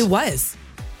monotonous. It was.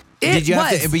 But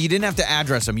you didn't have to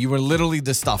address them. You were literally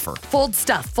the stuffer. Fold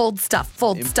stuff, fold stuff,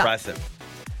 fold stuff. Impressive.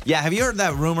 Yeah, have you heard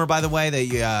that rumor, by the way,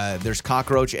 that there's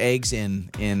cockroach eggs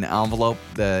in envelope,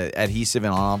 the adhesive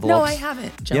in envelopes? No, I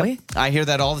haven't, Joey. Yep. I hear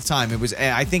that all the time.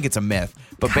 I think it's a myth,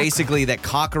 but basically that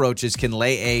cockroaches can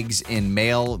lay eggs in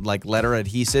mail, like letter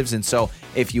adhesives, and so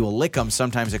if you lick them,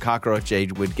 sometimes a cockroach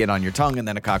egg would get on your tongue, and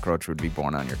then a cockroach would be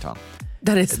born on your tongue.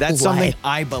 That's something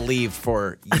I believed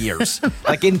for years.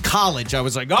 Like in college, I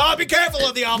was like, oh, be careful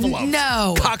of the envelopes.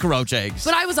 No. Cockroach eggs.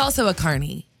 But I was also a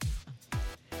carny.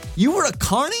 You were a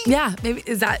carny? Yeah. Maybe.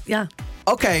 Is that, yeah.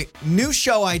 Okay, new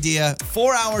show idea.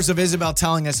 4 hours of Ysabel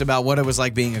telling us about what it was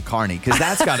like being a carny, because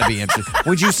that's got to be interesting.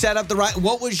 Would you set up the right?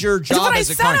 What was your job as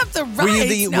a carny? I set up the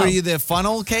rides. Were you the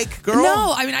funnel cake girl?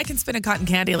 No, I mean, I can spin a cotton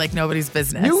candy like nobody's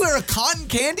business. You were a cotton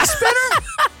candy spinner?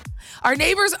 Our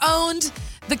neighbors owned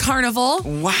the carnival.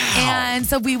 Wow. And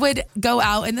so we would go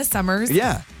out in the summers.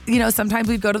 Yeah. You know, sometimes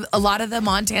we'd go to a lot of the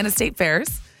Montana State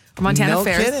Fairs. Montana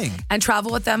Fairs. Kidding. And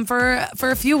travel with them for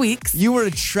a few weeks. You were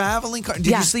a traveling car. Did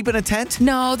you sleep in a tent?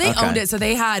 No, they owned it. So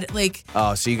they had like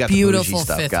so you got beautiful the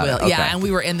bougie fifth stuff. wheel. Okay. Yeah, and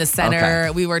we were in the center.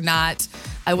 Okay.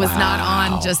 I was not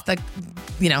on just the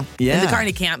in the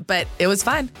carny camp, but it was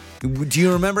fun. Do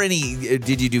you remember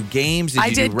did you do games?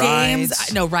 Did you do rides?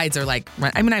 Games. No, rides are like,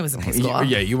 I mean, I was in high school.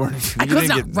 Yeah, you weren't. I was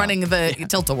not running the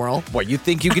tilt-a-whirl. What, you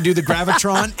think you could do the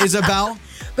Gravitron, Ysabel?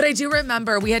 But I do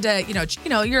remember we had to,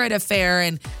 you're at a fair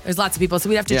and there's lots of people, so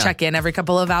we'd have to check in every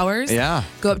couple of hours. Yeah.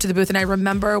 Go up to the booth, and I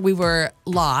remember we were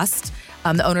lost,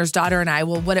 the owner's daughter and I.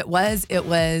 Well, what it was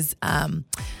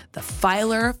the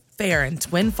Filer Fair in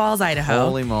Twin Falls, Idaho.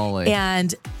 Holy moly.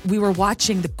 And we were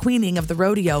watching the queening of the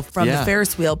rodeo from the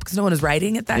Ferris wheel because no one was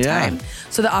riding at that time.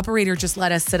 So the operator just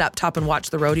let us sit up top and watch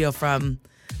the rodeo from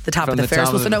the top of the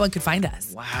Ferris wheel so no one could find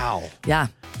us. Wow. Yeah.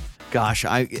 Gosh,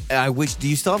 I wish. Do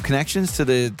you still have connections to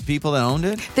the people that owned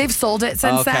it? They've sold it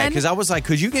since then. Okay, because I was like,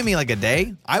 could you give me like a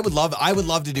day? I would love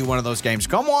to do one of those games.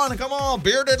 Come on,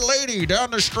 bearded lady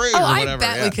down the street. Oh, or whatever.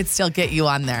 I bet we could still get you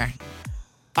on there.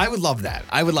 I would love that.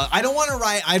 I don't want to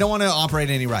ride. I don't want to operate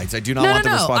any rides. I do not want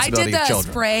the responsibility of children. I did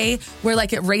the spray where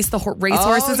like it raced the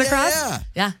racehorses across.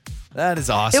 Yeah. That is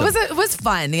awesome. It was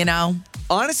fun,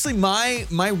 Honestly,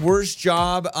 my worst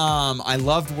job, I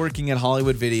loved working at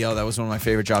Hollywood Video. That was one of my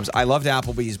favorite jobs. I loved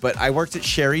Applebee's, but I worked at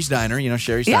Sherry's Diner. You know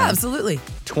Sherry's Diner? Yeah, absolutely.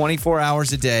 24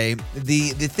 hours a day.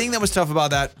 The thing that was tough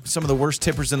about that, some of the worst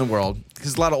tippers in the world,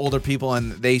 because a lot of older people,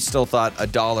 and they still thought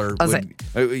 $1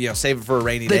 would, save it for a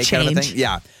rainy day kind of a thing.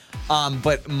 Yeah.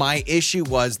 But my issue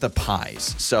was the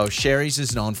pies. So Sherry's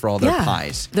is known for all their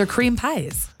pies. Their cream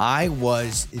pies. I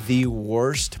was the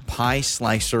worst pie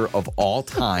slicer of all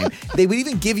time. They would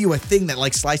even give you a thing that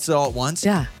like slices it all at once.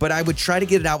 Yeah. But I would try to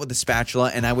get it out with the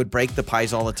spatula, and I would break the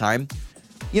pies all the time.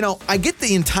 I get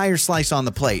the entire slice on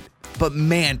the plate, but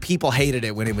man, people hated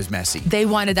it when it was messy. They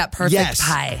wanted that perfect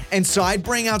pie. And so I'd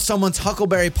bring out someone's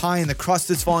huckleberry pie and the crust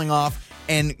is falling off.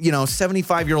 And,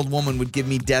 75-year-old woman would give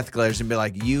me death glares and be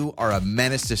like, you are a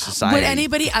menace to society. Would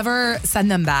anybody ever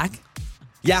send them back?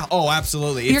 Yeah. Oh,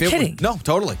 absolutely. You're kidding. No,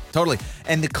 totally.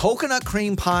 And the coconut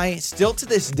cream pie, still to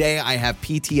this day, I have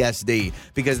PTSD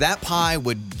because that pie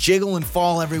would jiggle and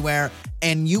fall everywhere,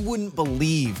 and you wouldn't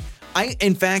believe.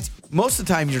 In fact, most of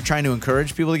the time you're trying to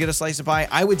encourage people to get a slice of pie,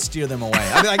 I would steer them away.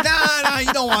 I'd be like, no,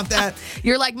 you don't want that.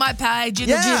 You're like, my pie,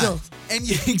 jiggle. And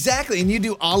exactly. And you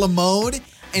do a la mode.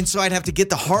 And so I'd have to get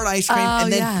the hard ice cream,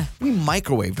 and then we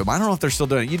microwaved them. I don't know if they're still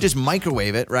doing it. You just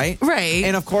microwave it, right? Right.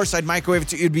 And of course, I'd microwave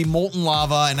it. It'd be molten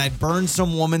lava, and I'd burn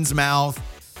some woman's mouth.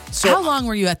 So how long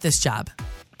were you at this job?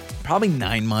 Probably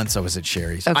 9 months I was at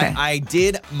Sherry's. Okay. I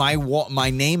did, my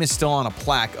name is still on a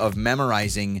plaque of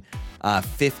memorizing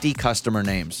 50 customer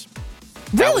names.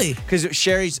 Really? Because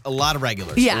Sherry's, a lot of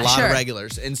regulars. Yeah, a lot of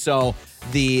regulars. And so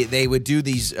they would do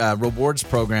these rewards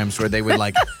programs where they would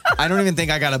like, I don't even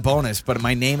think I got a bonus, but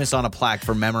my name is on a plaque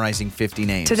for memorizing 50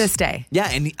 names. To this day. Yeah,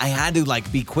 and I had to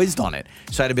like be quizzed on it.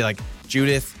 So I had to be like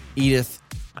Judith, Edith,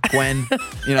 Gwen,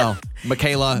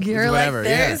 Michaela, You're whatever. Like,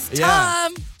 there's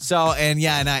Tom. Yeah. So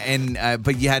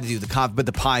but you had to do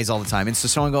the pies all the time. And so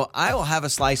someone go, I will have a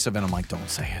slice of it. I'm like, don't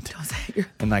say it. Don't say it.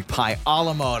 And like pie a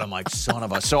la mode. I'm like, son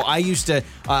of a. So I used to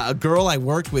a girl I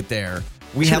worked with there.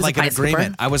 We had like an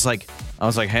agreement. I was like,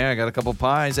 hey, I got a couple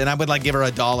pies, and I would like give her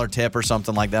 $1 tip or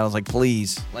something like that. I was like,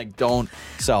 please, like don't.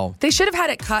 So they should have had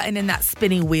it cut in that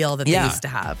spinning wheel that they used to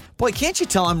have. Boy, can't you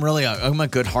tell I'm a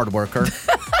good hard worker?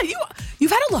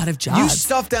 You've had a lot of jobs. You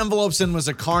stuffed envelopes and was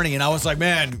a carny, and I was like,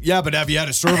 man, yeah, but have you had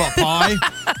to serve a pie?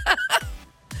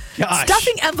 Gosh.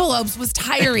 Stuffing envelopes was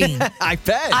tiring. I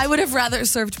bet. I would have rather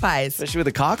served pies. Especially with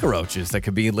the cockroaches that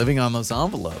could be living on those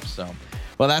envelopes. So,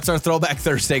 well, that's our Throwback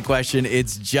Thursday question.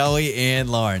 It's Joey and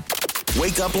Lauren.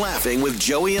 Wake up laughing with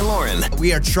Joey and Lauren.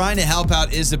 We are trying to help out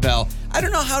Ysabel. I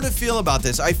don't know how to feel about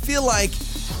this. I feel like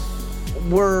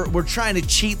we're trying to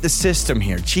cheat the system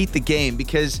here, cheat the game,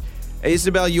 because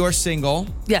Ysabel, you're single.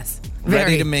 Yes.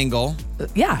 Ready to mingle.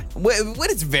 Yeah.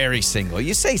 What is very single?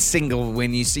 You say single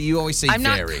when you always say I'm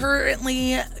very. not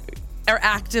currently or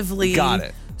actively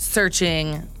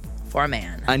searching for a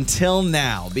man. Until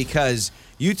now, because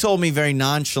you told me very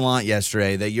nonchalant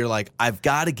yesterday that you're like, I've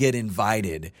got to get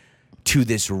invited to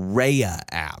this Raya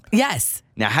app. Yes.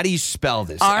 Now, how do you spell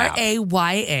this app?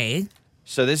 Raya.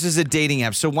 So this is a dating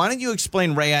app. So why don't you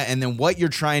explain Raya and then what you're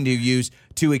trying to use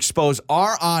to expose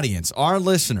our audience, our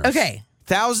listeners. Okay.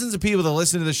 Thousands of people that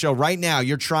listen to the show right now,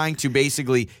 you're trying to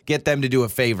basically get them to do a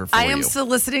favor for you. I am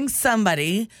soliciting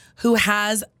somebody who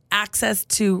has access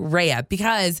to Raya,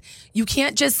 because you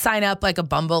can't just sign up like a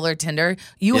Bumble or Tinder.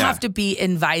 You have to be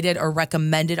invited or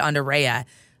recommended onto Raya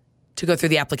to go through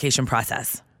the application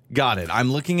process. Got it.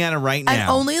 I'm looking at it right now. And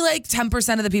only like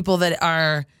 10% of the people that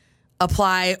are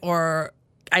apply, or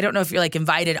I don't know if you're like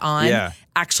invited on,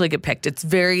 actually get picked. It's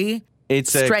very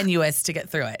strenuous to get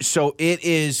through it. So it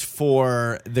is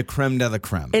for the creme de la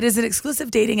creme. It is an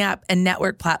exclusive dating app and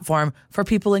network platform for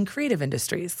people in creative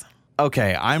industries.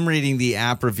 Okay, I'm reading the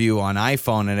app review on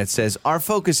iPhone, and it says, our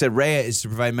focus at Raya is to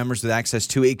provide members with access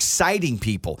to exciting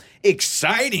people.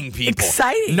 Exciting people.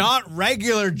 Exciting. Not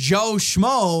regular Joe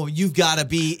Schmo. You've got to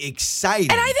be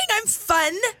exciting. And I think I'm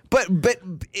fun. But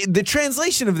the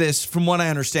translation of this, from what I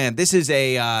understand, this is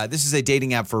a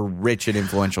dating app for rich and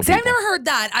influential people. I've never heard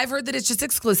that. I've heard that it's just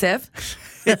exclusive.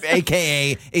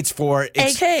 AKA, it's for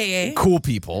cool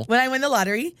people. When I win the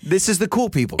lottery. This is the cool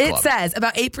people club. It says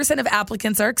about 8% of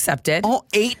applicants are accepted. Oh,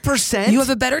 8%? You have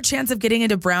a better chance of getting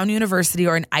into Brown University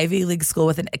or an Ivy League school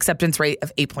with an acceptance rate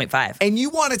of 8.5. And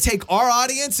you want to take our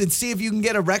audience and see if you can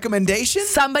get a recommendation?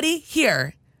 Somebody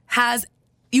here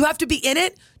you have to be in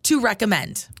it to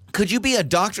recommend. Could you be a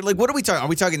doctor? Like, what are we talking? Are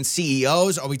we talking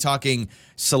CEOs? Are we talking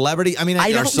celebrity? I mean,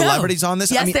 are celebrities on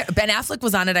this? Yes, I mean, Ben Affleck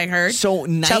was on it, I heard. So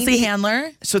Chelsea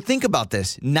Handler. So think about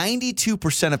this.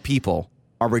 92% of people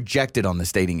are rejected on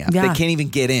this dating app. Yeah. They can't even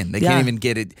get in. They can't even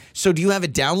get it. So do you have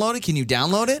it downloaded? Can you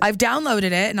download it? I've downloaded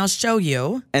it, and I'll show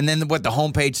you. And then what the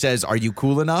homepage says, are you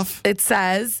cool enough? It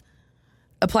says,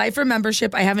 apply for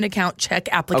membership. I have an account. Check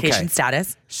application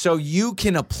status. So you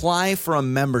can apply for a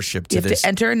membership to this. You have to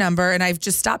enter a number, and I've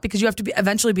just stopped because you have to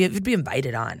be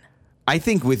invited on. I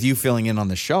think with you filling in on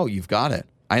the show, you've got it.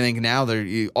 I think now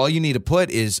all you need to put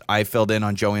is I filled in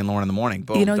on Joey and Lauren in the morning.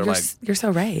 Boom. You're so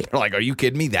right. They're like, are you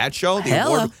kidding me? That show?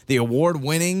 The award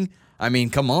winning? I mean,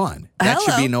 come on. That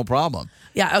should be no problem.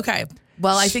 Yeah, okay.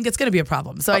 Well, I think it's going to be a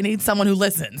problem. So I need someone who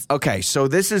listens. Okay, so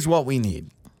this is what we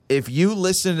need. If you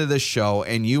listen to this show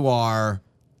and you are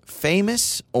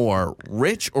famous or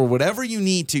rich or whatever you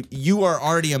need to, you are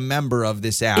already a member of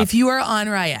this app. If you are on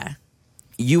Raya,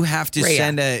 you have to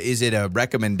send is it a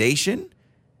recommendation?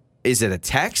 Is it a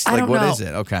text? I don't know. What is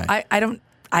it? Okay. I don't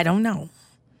know.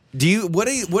 What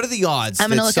are the odds? I'm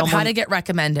going to look up how to get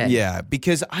recommended. Yeah,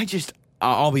 because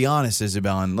I'll be honest,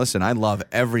 Ysabel, and listen, I love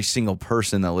every single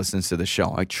person that listens to the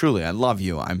show. I love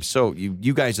you.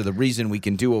 You guys are the reason we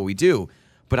can do what we do.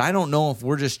 But I don't know if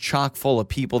we're just chock full of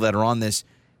people that are on this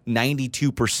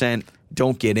 92%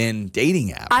 don't get in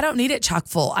dating app. I don't need it chock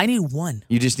full. I need one.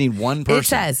 You just need one person. It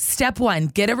says, step 1,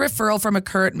 get a referral from a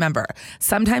current member.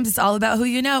 Sometimes it's all about who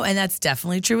you know, and that's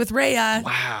definitely true with Raya.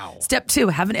 Wow. Step 2,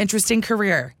 have an interesting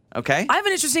career. Okay. I have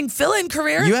an interesting fill-in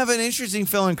career. You have an interesting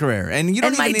fill-in career. And you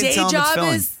don't even need to tell them it's filling. And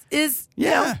my day job is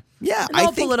yeah. In the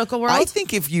whole political world. I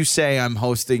think if you say I'm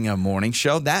hosting a morning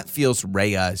show, that feels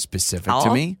Raya specific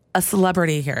to me. A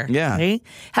celebrity here. Yeah. Okay?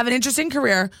 Have an interesting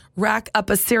career. Rack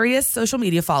up a serious social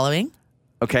media following.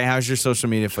 Okay, how's your social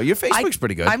media? Your Facebook's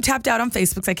pretty good. I'm tapped out on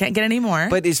Facebook, so I can't get any more.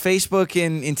 But is Facebook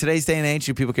in today's day and age,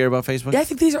 do people care about Facebook? Yeah, I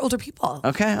think these are older people.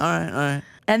 Okay, all right.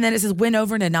 And then it says win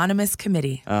over an anonymous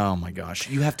committee. Oh, my gosh.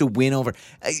 You have to win over.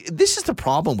 This is the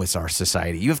problem with our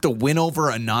society. You have to win over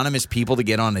anonymous people to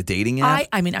get on a dating app.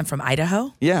 I mean, I'm from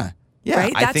Idaho. Yeah. Yeah,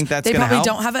 right? I think that's they going to help.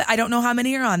 probably don't have it. I don't know how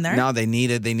many are on there. No, they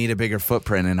need a bigger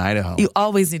footprint in Idaho. You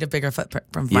always need a bigger footprint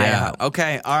from Idaho.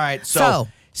 Okay. All right. So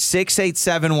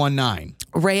 68719.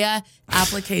 Rhea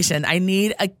application.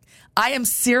 I am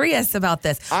serious about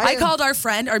this. I called our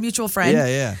mutual friend.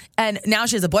 Yeah. And now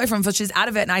she has a boyfriend, so she's out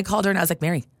of it. And I called her and I was like,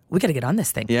 Mary, we got to get on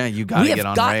this thing. Yeah, you got to get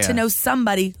on Rhea. We have got to know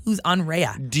somebody who's on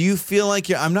Rhea. Do you feel like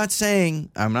I'm not trying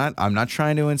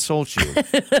to insult you,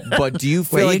 but do you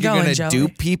feel like you're going to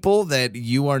dupe people that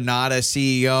you are not a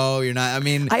CEO? You're not,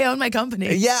 I own my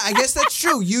company. Yeah, I guess that's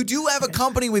true. You do have a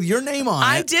company with your name on it.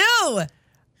 I do.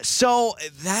 So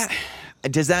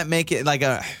does that make it like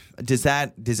does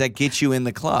that get you in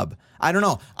the club? I don't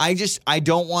know. I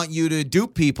don't want you to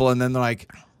dupe people and then they're like,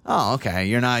 oh, okay.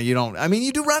 You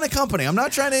do run a company. I'm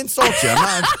not trying to insult you.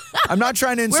 I'm not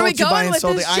trying to insult you by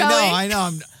insulting. I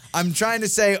know. I'm trying to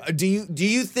say, do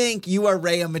you think you are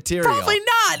Rhea material? Probably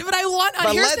not, but I want.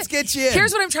 But let's get you in.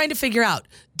 Here's what I'm trying to figure out.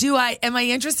 Am I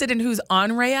interested in who's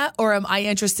on Rhea, or am I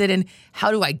interested in how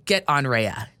do I get on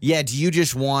Rhea? Yeah, do you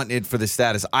just want it for the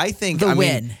status? I think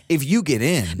win. If you get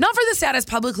in, not for the status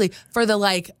publicly, for the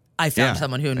I found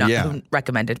someone who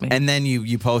recommended me. And then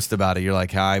you post about it. You're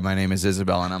like, hi, my name is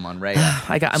Ysabel and I'm on Rhea.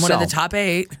 I'm one of the top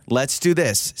 8. Let's do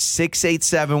this.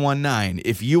 68719.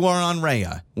 If you are on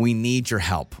Rhea, we need your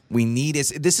help.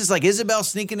 This is like Ysabel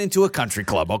sneaking into a country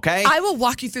club, okay? I will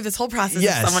walk you through this whole process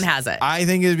if someone has it. I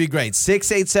think it would be great.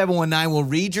 68719. We'll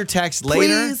read your text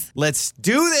later. Please. Let's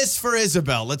do this for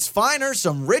Ysabel. Let's find her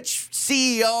some rich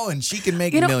CEO and she can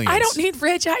make millions. I don't need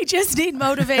rich. I just need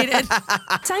motivated.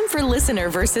 Time for Listener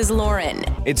versus Lauren.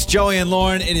 It's Joey and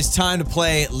Lauren. It is time to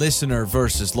play Listener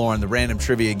versus Lauren, the random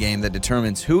trivia game that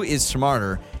determines who is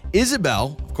smarter.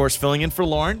 Ysabel, of course, filling in for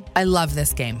Lauren. I love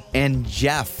this game. And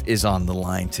Jeff is on the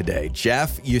line today.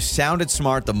 Jeff, you sounded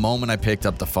smart the moment I picked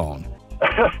up the phone.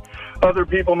 Other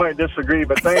people might disagree,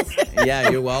 but thanks. Yeah,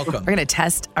 you're welcome. We're going to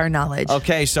test our knowledge.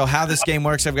 Okay, so how this game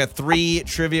works, I've got 3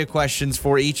 trivia questions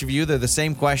for each of you. They're the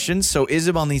same questions, so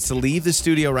Ysabel needs to leave the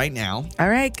studio right now. All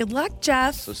right, good luck,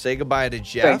 Jeff. So say goodbye to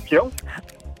Jeff. Thank you.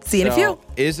 See you in a few.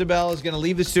 Ysabel is going to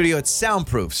leave the studio. It's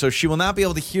soundproof, so she will not be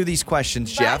able to hear these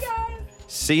questions, Bye, Jeff. guys.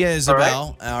 See you,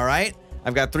 Ysabel. All right.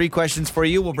 I've got 3 questions for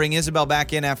you. We'll bring Ysabel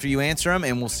back in after you answer them,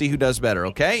 and we'll see who does better,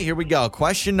 okay? Here we go.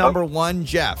 Question number 1,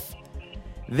 Jeff.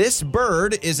 This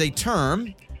bird is a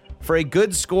term for a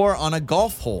good score on a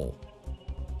golf hole.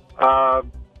 A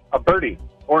birdie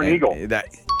or an eagle.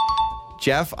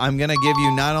 Jeff, I'm going to give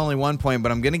you not only 1 point,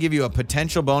 but I'm going to give you a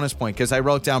potential bonus point because I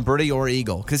wrote down birdie or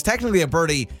eagle. Because technically a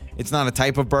birdie, it's not a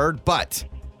type of bird, but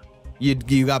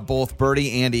you got both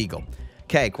birdie and eagle.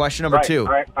 Okay, question number 2.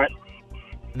 All right.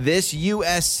 This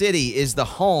U.S. city is the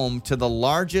home to the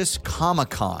largest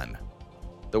Comic-Con.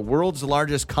 The world's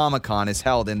largest Comic-Con is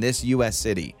held in this U.S.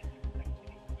 city.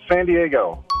 San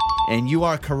Diego. And you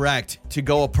are correct to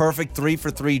go a perfect 3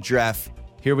 for 3, Jeff.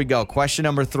 Here we go. Question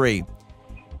number 3.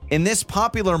 In this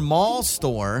popular mall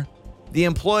store, the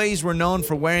employees were known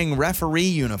for wearing referee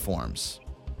uniforms.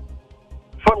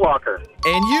 Foot Locker.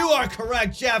 And you are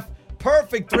correct, Jeff.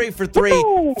 Perfect 3 for 3.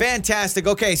 Woo! Fantastic.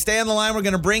 Okay, stay on the line. We're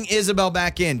going to bring Ysabel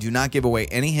back in. Do not give away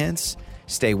any hints.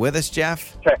 Stay with us,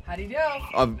 Jeff. Okay. How do you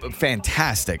do?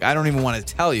 Fantastic. I don't even want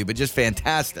to tell you, but just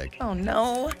fantastic. Oh,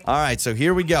 no. All right, so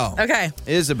here we go. Okay.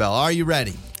 Ysabel, are you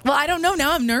ready? Well, I don't know.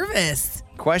 Now I'm nervous.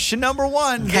 Question number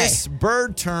 1. Okay. This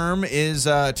bird term is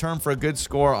a term for a good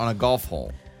score on a golf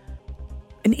hole.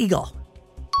 An eagle.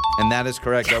 And that is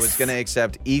correct. Yes. I was going to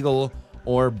accept eagle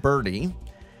or birdie.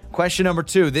 Question number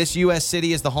 2. This U.S.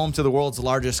 city is the home to the world's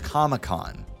largest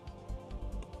Comic-Con.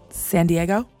 San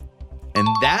Diego. And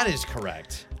that is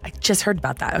correct. I just heard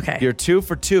about that. Okay. You're 2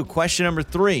 for 2. Question number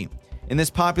 3. In this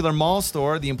popular mall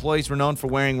store, the employees were known for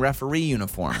wearing referee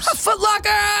uniforms. Foot Locker!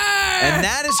 And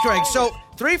that is correct. So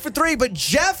 3 for 3, but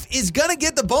Jeff is going to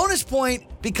get the bonus point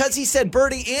because he said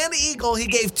birdie and eagle. He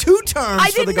gave 2 terms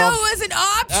I for the didn't know golf. it was an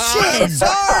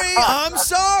option. I'm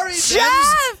sorry.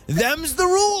 Jeff! Them's the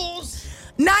rules.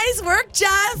 Nice work,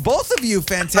 Jeff. Both of you,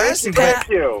 fantastic. Thank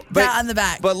you. Pat on the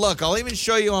back. But look, I'll even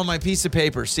show you on my piece of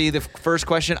paper. See the first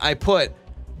question? I put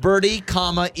birdie,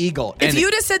 comma, eagle. If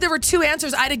you'd have said there were 2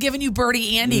 answers, I'd have given you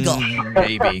birdie and eagle.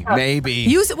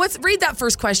 Maybe. Read that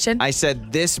first question. I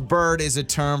said this bird is a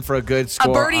term for a good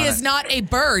score. A birdie is not a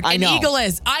bird. An eagle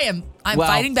is. I am I'm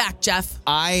fighting back, Jeff.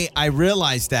 I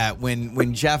realized that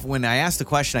when I asked the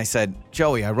question, I said,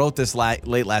 Joey, I wrote this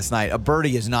late last night. A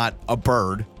birdie is not a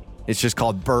bird. It's just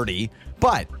called birdie.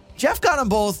 But Jeff got them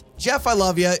both. Jeff, I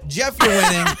love you. Jeff, you're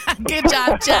winning. Good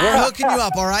job, Jeff. We're hooking you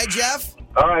up, all right, Jeff?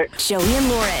 All right. Joey and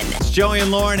Lauren. It's Joey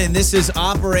and Lauren, and this is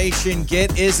Operation Get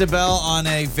Ysabel on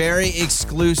a very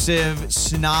exclusive,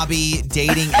 snobby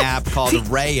dating app called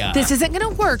Raya. This isn't going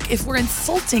to work if we're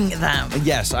insulting them.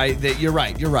 Yes, you're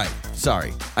right. You're right.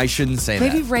 Sorry. I shouldn't say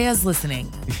that. Maybe Raya's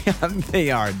listening. They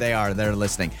are. They're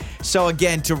listening. So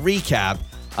again, to recap,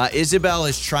 Ysabel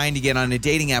is trying to get on a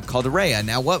dating app called Raya.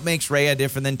 Now, what makes Raya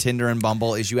different than Tinder and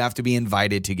Bumble is you have to be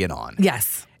invited to get on.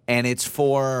 Yes. And it's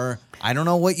for, I don't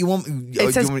know what you want.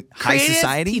 It says high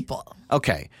society people.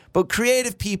 Okay. But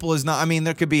creative people is not, I mean,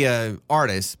 there could be a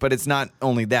artist, but it's not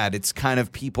only that. It's kind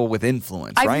of people with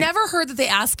influence, right? I've never heard that they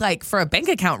ask like for a bank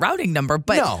account routing number,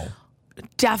 but no.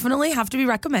 Definitely have to be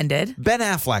recommended. Ben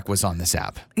Affleck was on this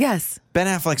app. Yes. Ben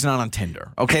Affleck's not on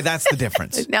Tinder. Okay, that's the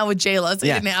difference. Now with J-Lo, so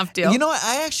you didn't have to. You know what?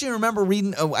 I actually remember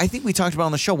reading, I think we talked about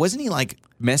on the show, wasn't he like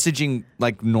messaging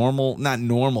like normal, not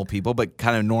normal people, but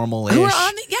kind of normal-ish? Who are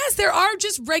on yes, there are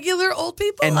just regular old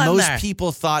people and on most there.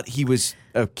 people thought he was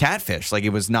a catfish, like it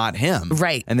was not him.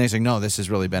 Right. And they're like, no, this is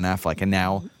really Ben Affleck, and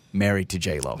now married to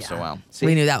J-Lo. Yeah. So, well. See?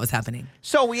 We knew that was happening.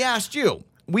 So we asked you.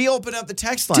 We opened up the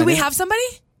text line. Do we have somebody?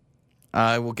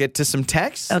 We'll get to some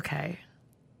texts. Okay.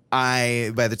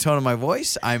 By the tone of my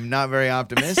voice, I'm not very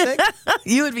optimistic.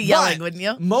 You would be yelling, wouldn't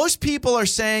you? Most people are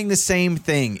saying the same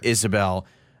thing, Ysabel.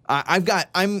 I'm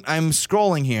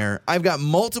scrolling here. I've got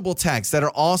multiple texts that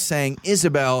are all saying,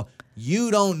 Ysabel,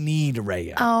 you don't need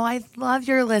Raya. Oh, I love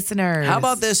your listeners. How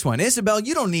about this one? Ysabel,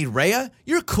 you don't need Raya.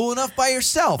 You're cool enough by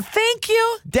yourself. Thank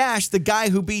you. Dash, the guy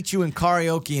who beat you in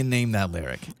karaoke and named that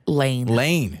lyric.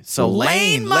 Lane. So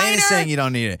Lane Minor. is saying you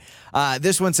don't need it.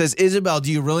 This one says, Ysabel, do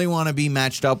you really want to be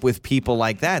matched up with people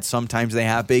like that? Sometimes they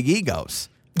have big egos.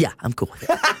 Yeah, I'm cool with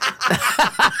it.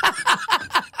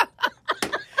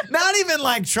 Not even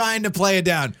like trying to play it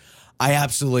down. I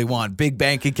absolutely want big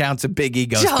bank accounts and big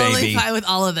egos, totally baby. Fine with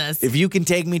all of this. If you can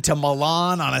take me to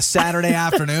Milan on a Saturday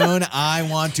afternoon, I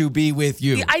want to be with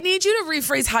you. I need you to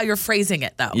rephrase how you're phrasing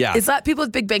it, though. Yeah. It's not people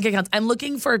with big bank accounts. I'm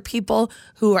looking for people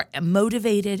who are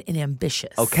motivated and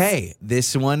ambitious. Okay,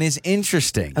 this one is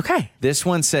interesting. Okay. This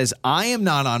one says, I am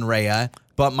not on Raya,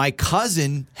 but my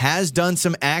cousin has done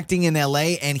some acting in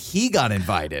LA and he got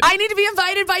invited. I need to be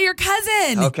invited by your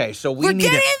cousin. Okay, so we're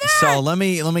getting that. So let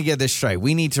me get this straight.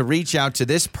 We need to reach out to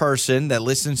this person that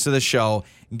listens to the show,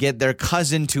 get their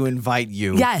cousin to invite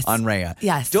you on Raya.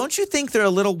 Yes. Don't you think they're a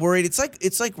little worried?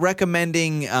 It's like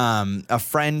recommending a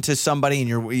friend to somebody,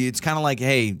 and it's kind of like,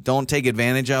 hey, don't take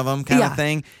advantage of them kind of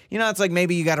thing. You know, it's like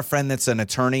maybe you got a friend that's an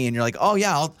attorney, and you're like, oh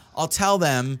yeah, I'll tell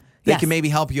them. They can maybe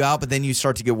help you out, but then you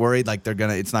start to get worried like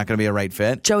it's not gonna be a right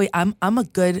fit. Joey, I'm a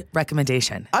good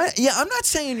recommendation. I'm not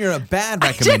saying you're a bad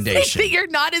recommendation. I just think that you're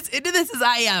not as into this as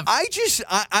I am.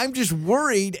 I'm just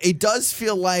worried. It does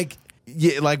feel like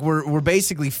we're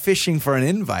basically fishing for an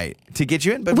invite to get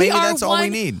you in, but maybe that's all we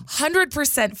need.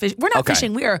 100% fish. We're not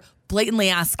fishing. We are blatantly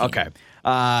asking. Okay.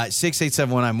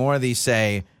 68719. More of these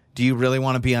say, do you really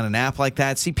want to be on an app like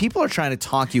that? See, people are trying to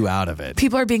talk you out of it.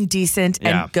 People are being decent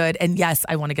and good. And yes,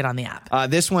 I want to get on the app.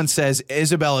 This one says,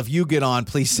 Ysabel, if you get on,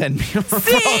 please send me a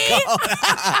referral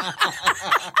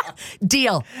code.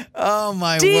 Deal. Oh,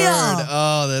 my word.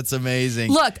 Oh, that's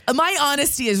amazing. Look, my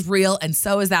honesty is real, and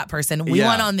so is that person. We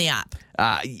went on the app.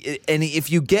 And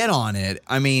if you get on it,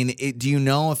 I mean, do you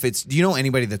know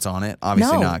anybody that's on it?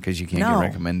 Obviously not, because you can't get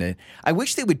recommended. I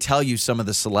wish they would tell you some of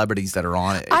the celebrities that are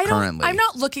on it currently. I'm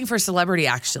not looking for celebrity,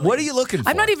 actually. What are you looking for?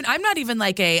 I'm not even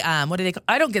like a what do they call?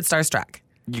 I don't get starstruck.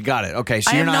 You got it. Okay,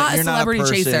 so you're not a celebrity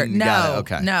chaser. No. Got it.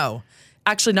 Okay. No.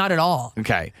 Actually, not at all.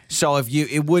 Okay. So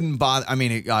it wouldn't bother. I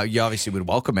mean, you obviously would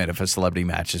welcome it if a celebrity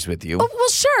matches with you. Oh, well,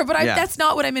 sure, but that's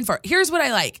not what I'm in for. Here's what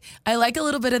I like. I like a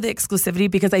little bit of the exclusivity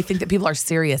because I think that people are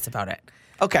serious about it.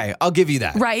 Okay, I'll give you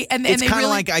that. Right, and it's kind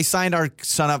of like I signed our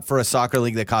son up for a soccer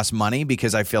league that costs money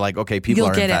because I feel like people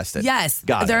are invested. It. Yes,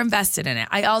 they're invested in it.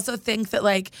 I also think that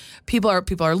like people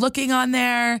are looking on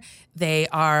there. They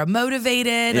are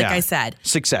motivated. Like I said,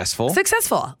 successful.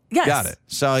 Yes, got it.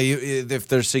 So if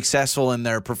they're successful in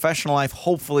their professional life,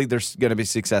 hopefully they're going to be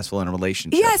successful in a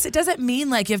relationship. Yes, it doesn't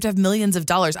mean like you have to have millions of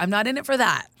dollars. I'm not in it for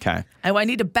that. Okay, I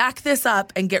need to back this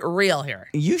up and get real here.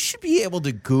 You should be able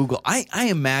to Google. I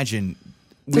imagine.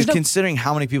 Considering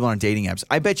how many people are on dating apps,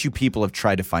 I bet you people have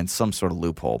tried to find some sort of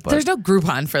loophole. But there's no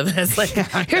Groupon for this. Like,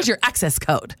 here's your access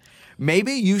code.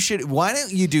 Maybe you should. Why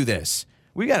don't you do this?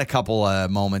 We got a couple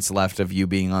moments left of you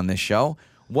being on this show.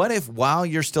 What if while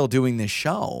you're still doing this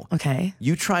show,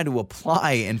 you try to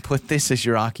apply and put this as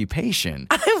your occupation?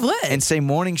 I would. And say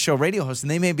morning show radio host. And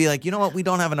they may be like, you know what? We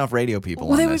don't have enough radio people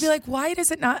Well, on they this. would be like, why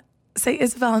does it not say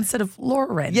Ysabel instead of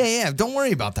Lauren? Yeah. Don't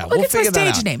worry about that. Look, we'll figure that out.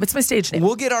 It's my stage name. It's my stage name.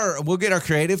 We'll get our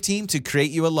creative team to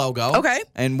create you a logo. Okay.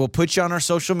 And we'll put you on our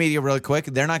social media really quick.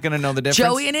 They're not going to know the difference.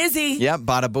 Joey and Izzy. Yep.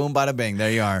 Bada boom, bada bing.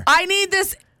 There you are. I need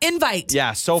this invite.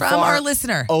 Yeah. So from far, our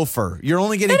listener. Ofer. You're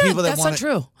only getting people that want That's not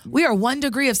true. We are 1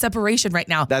 degree of separation right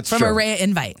now from true. a Rhea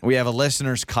invite. We have a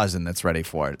listener's cousin that's ready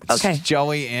for it. It's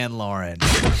Joey and Lauren.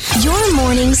 Your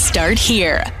mornings start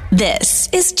here. This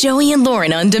is Joey and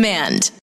Lauren on Demand.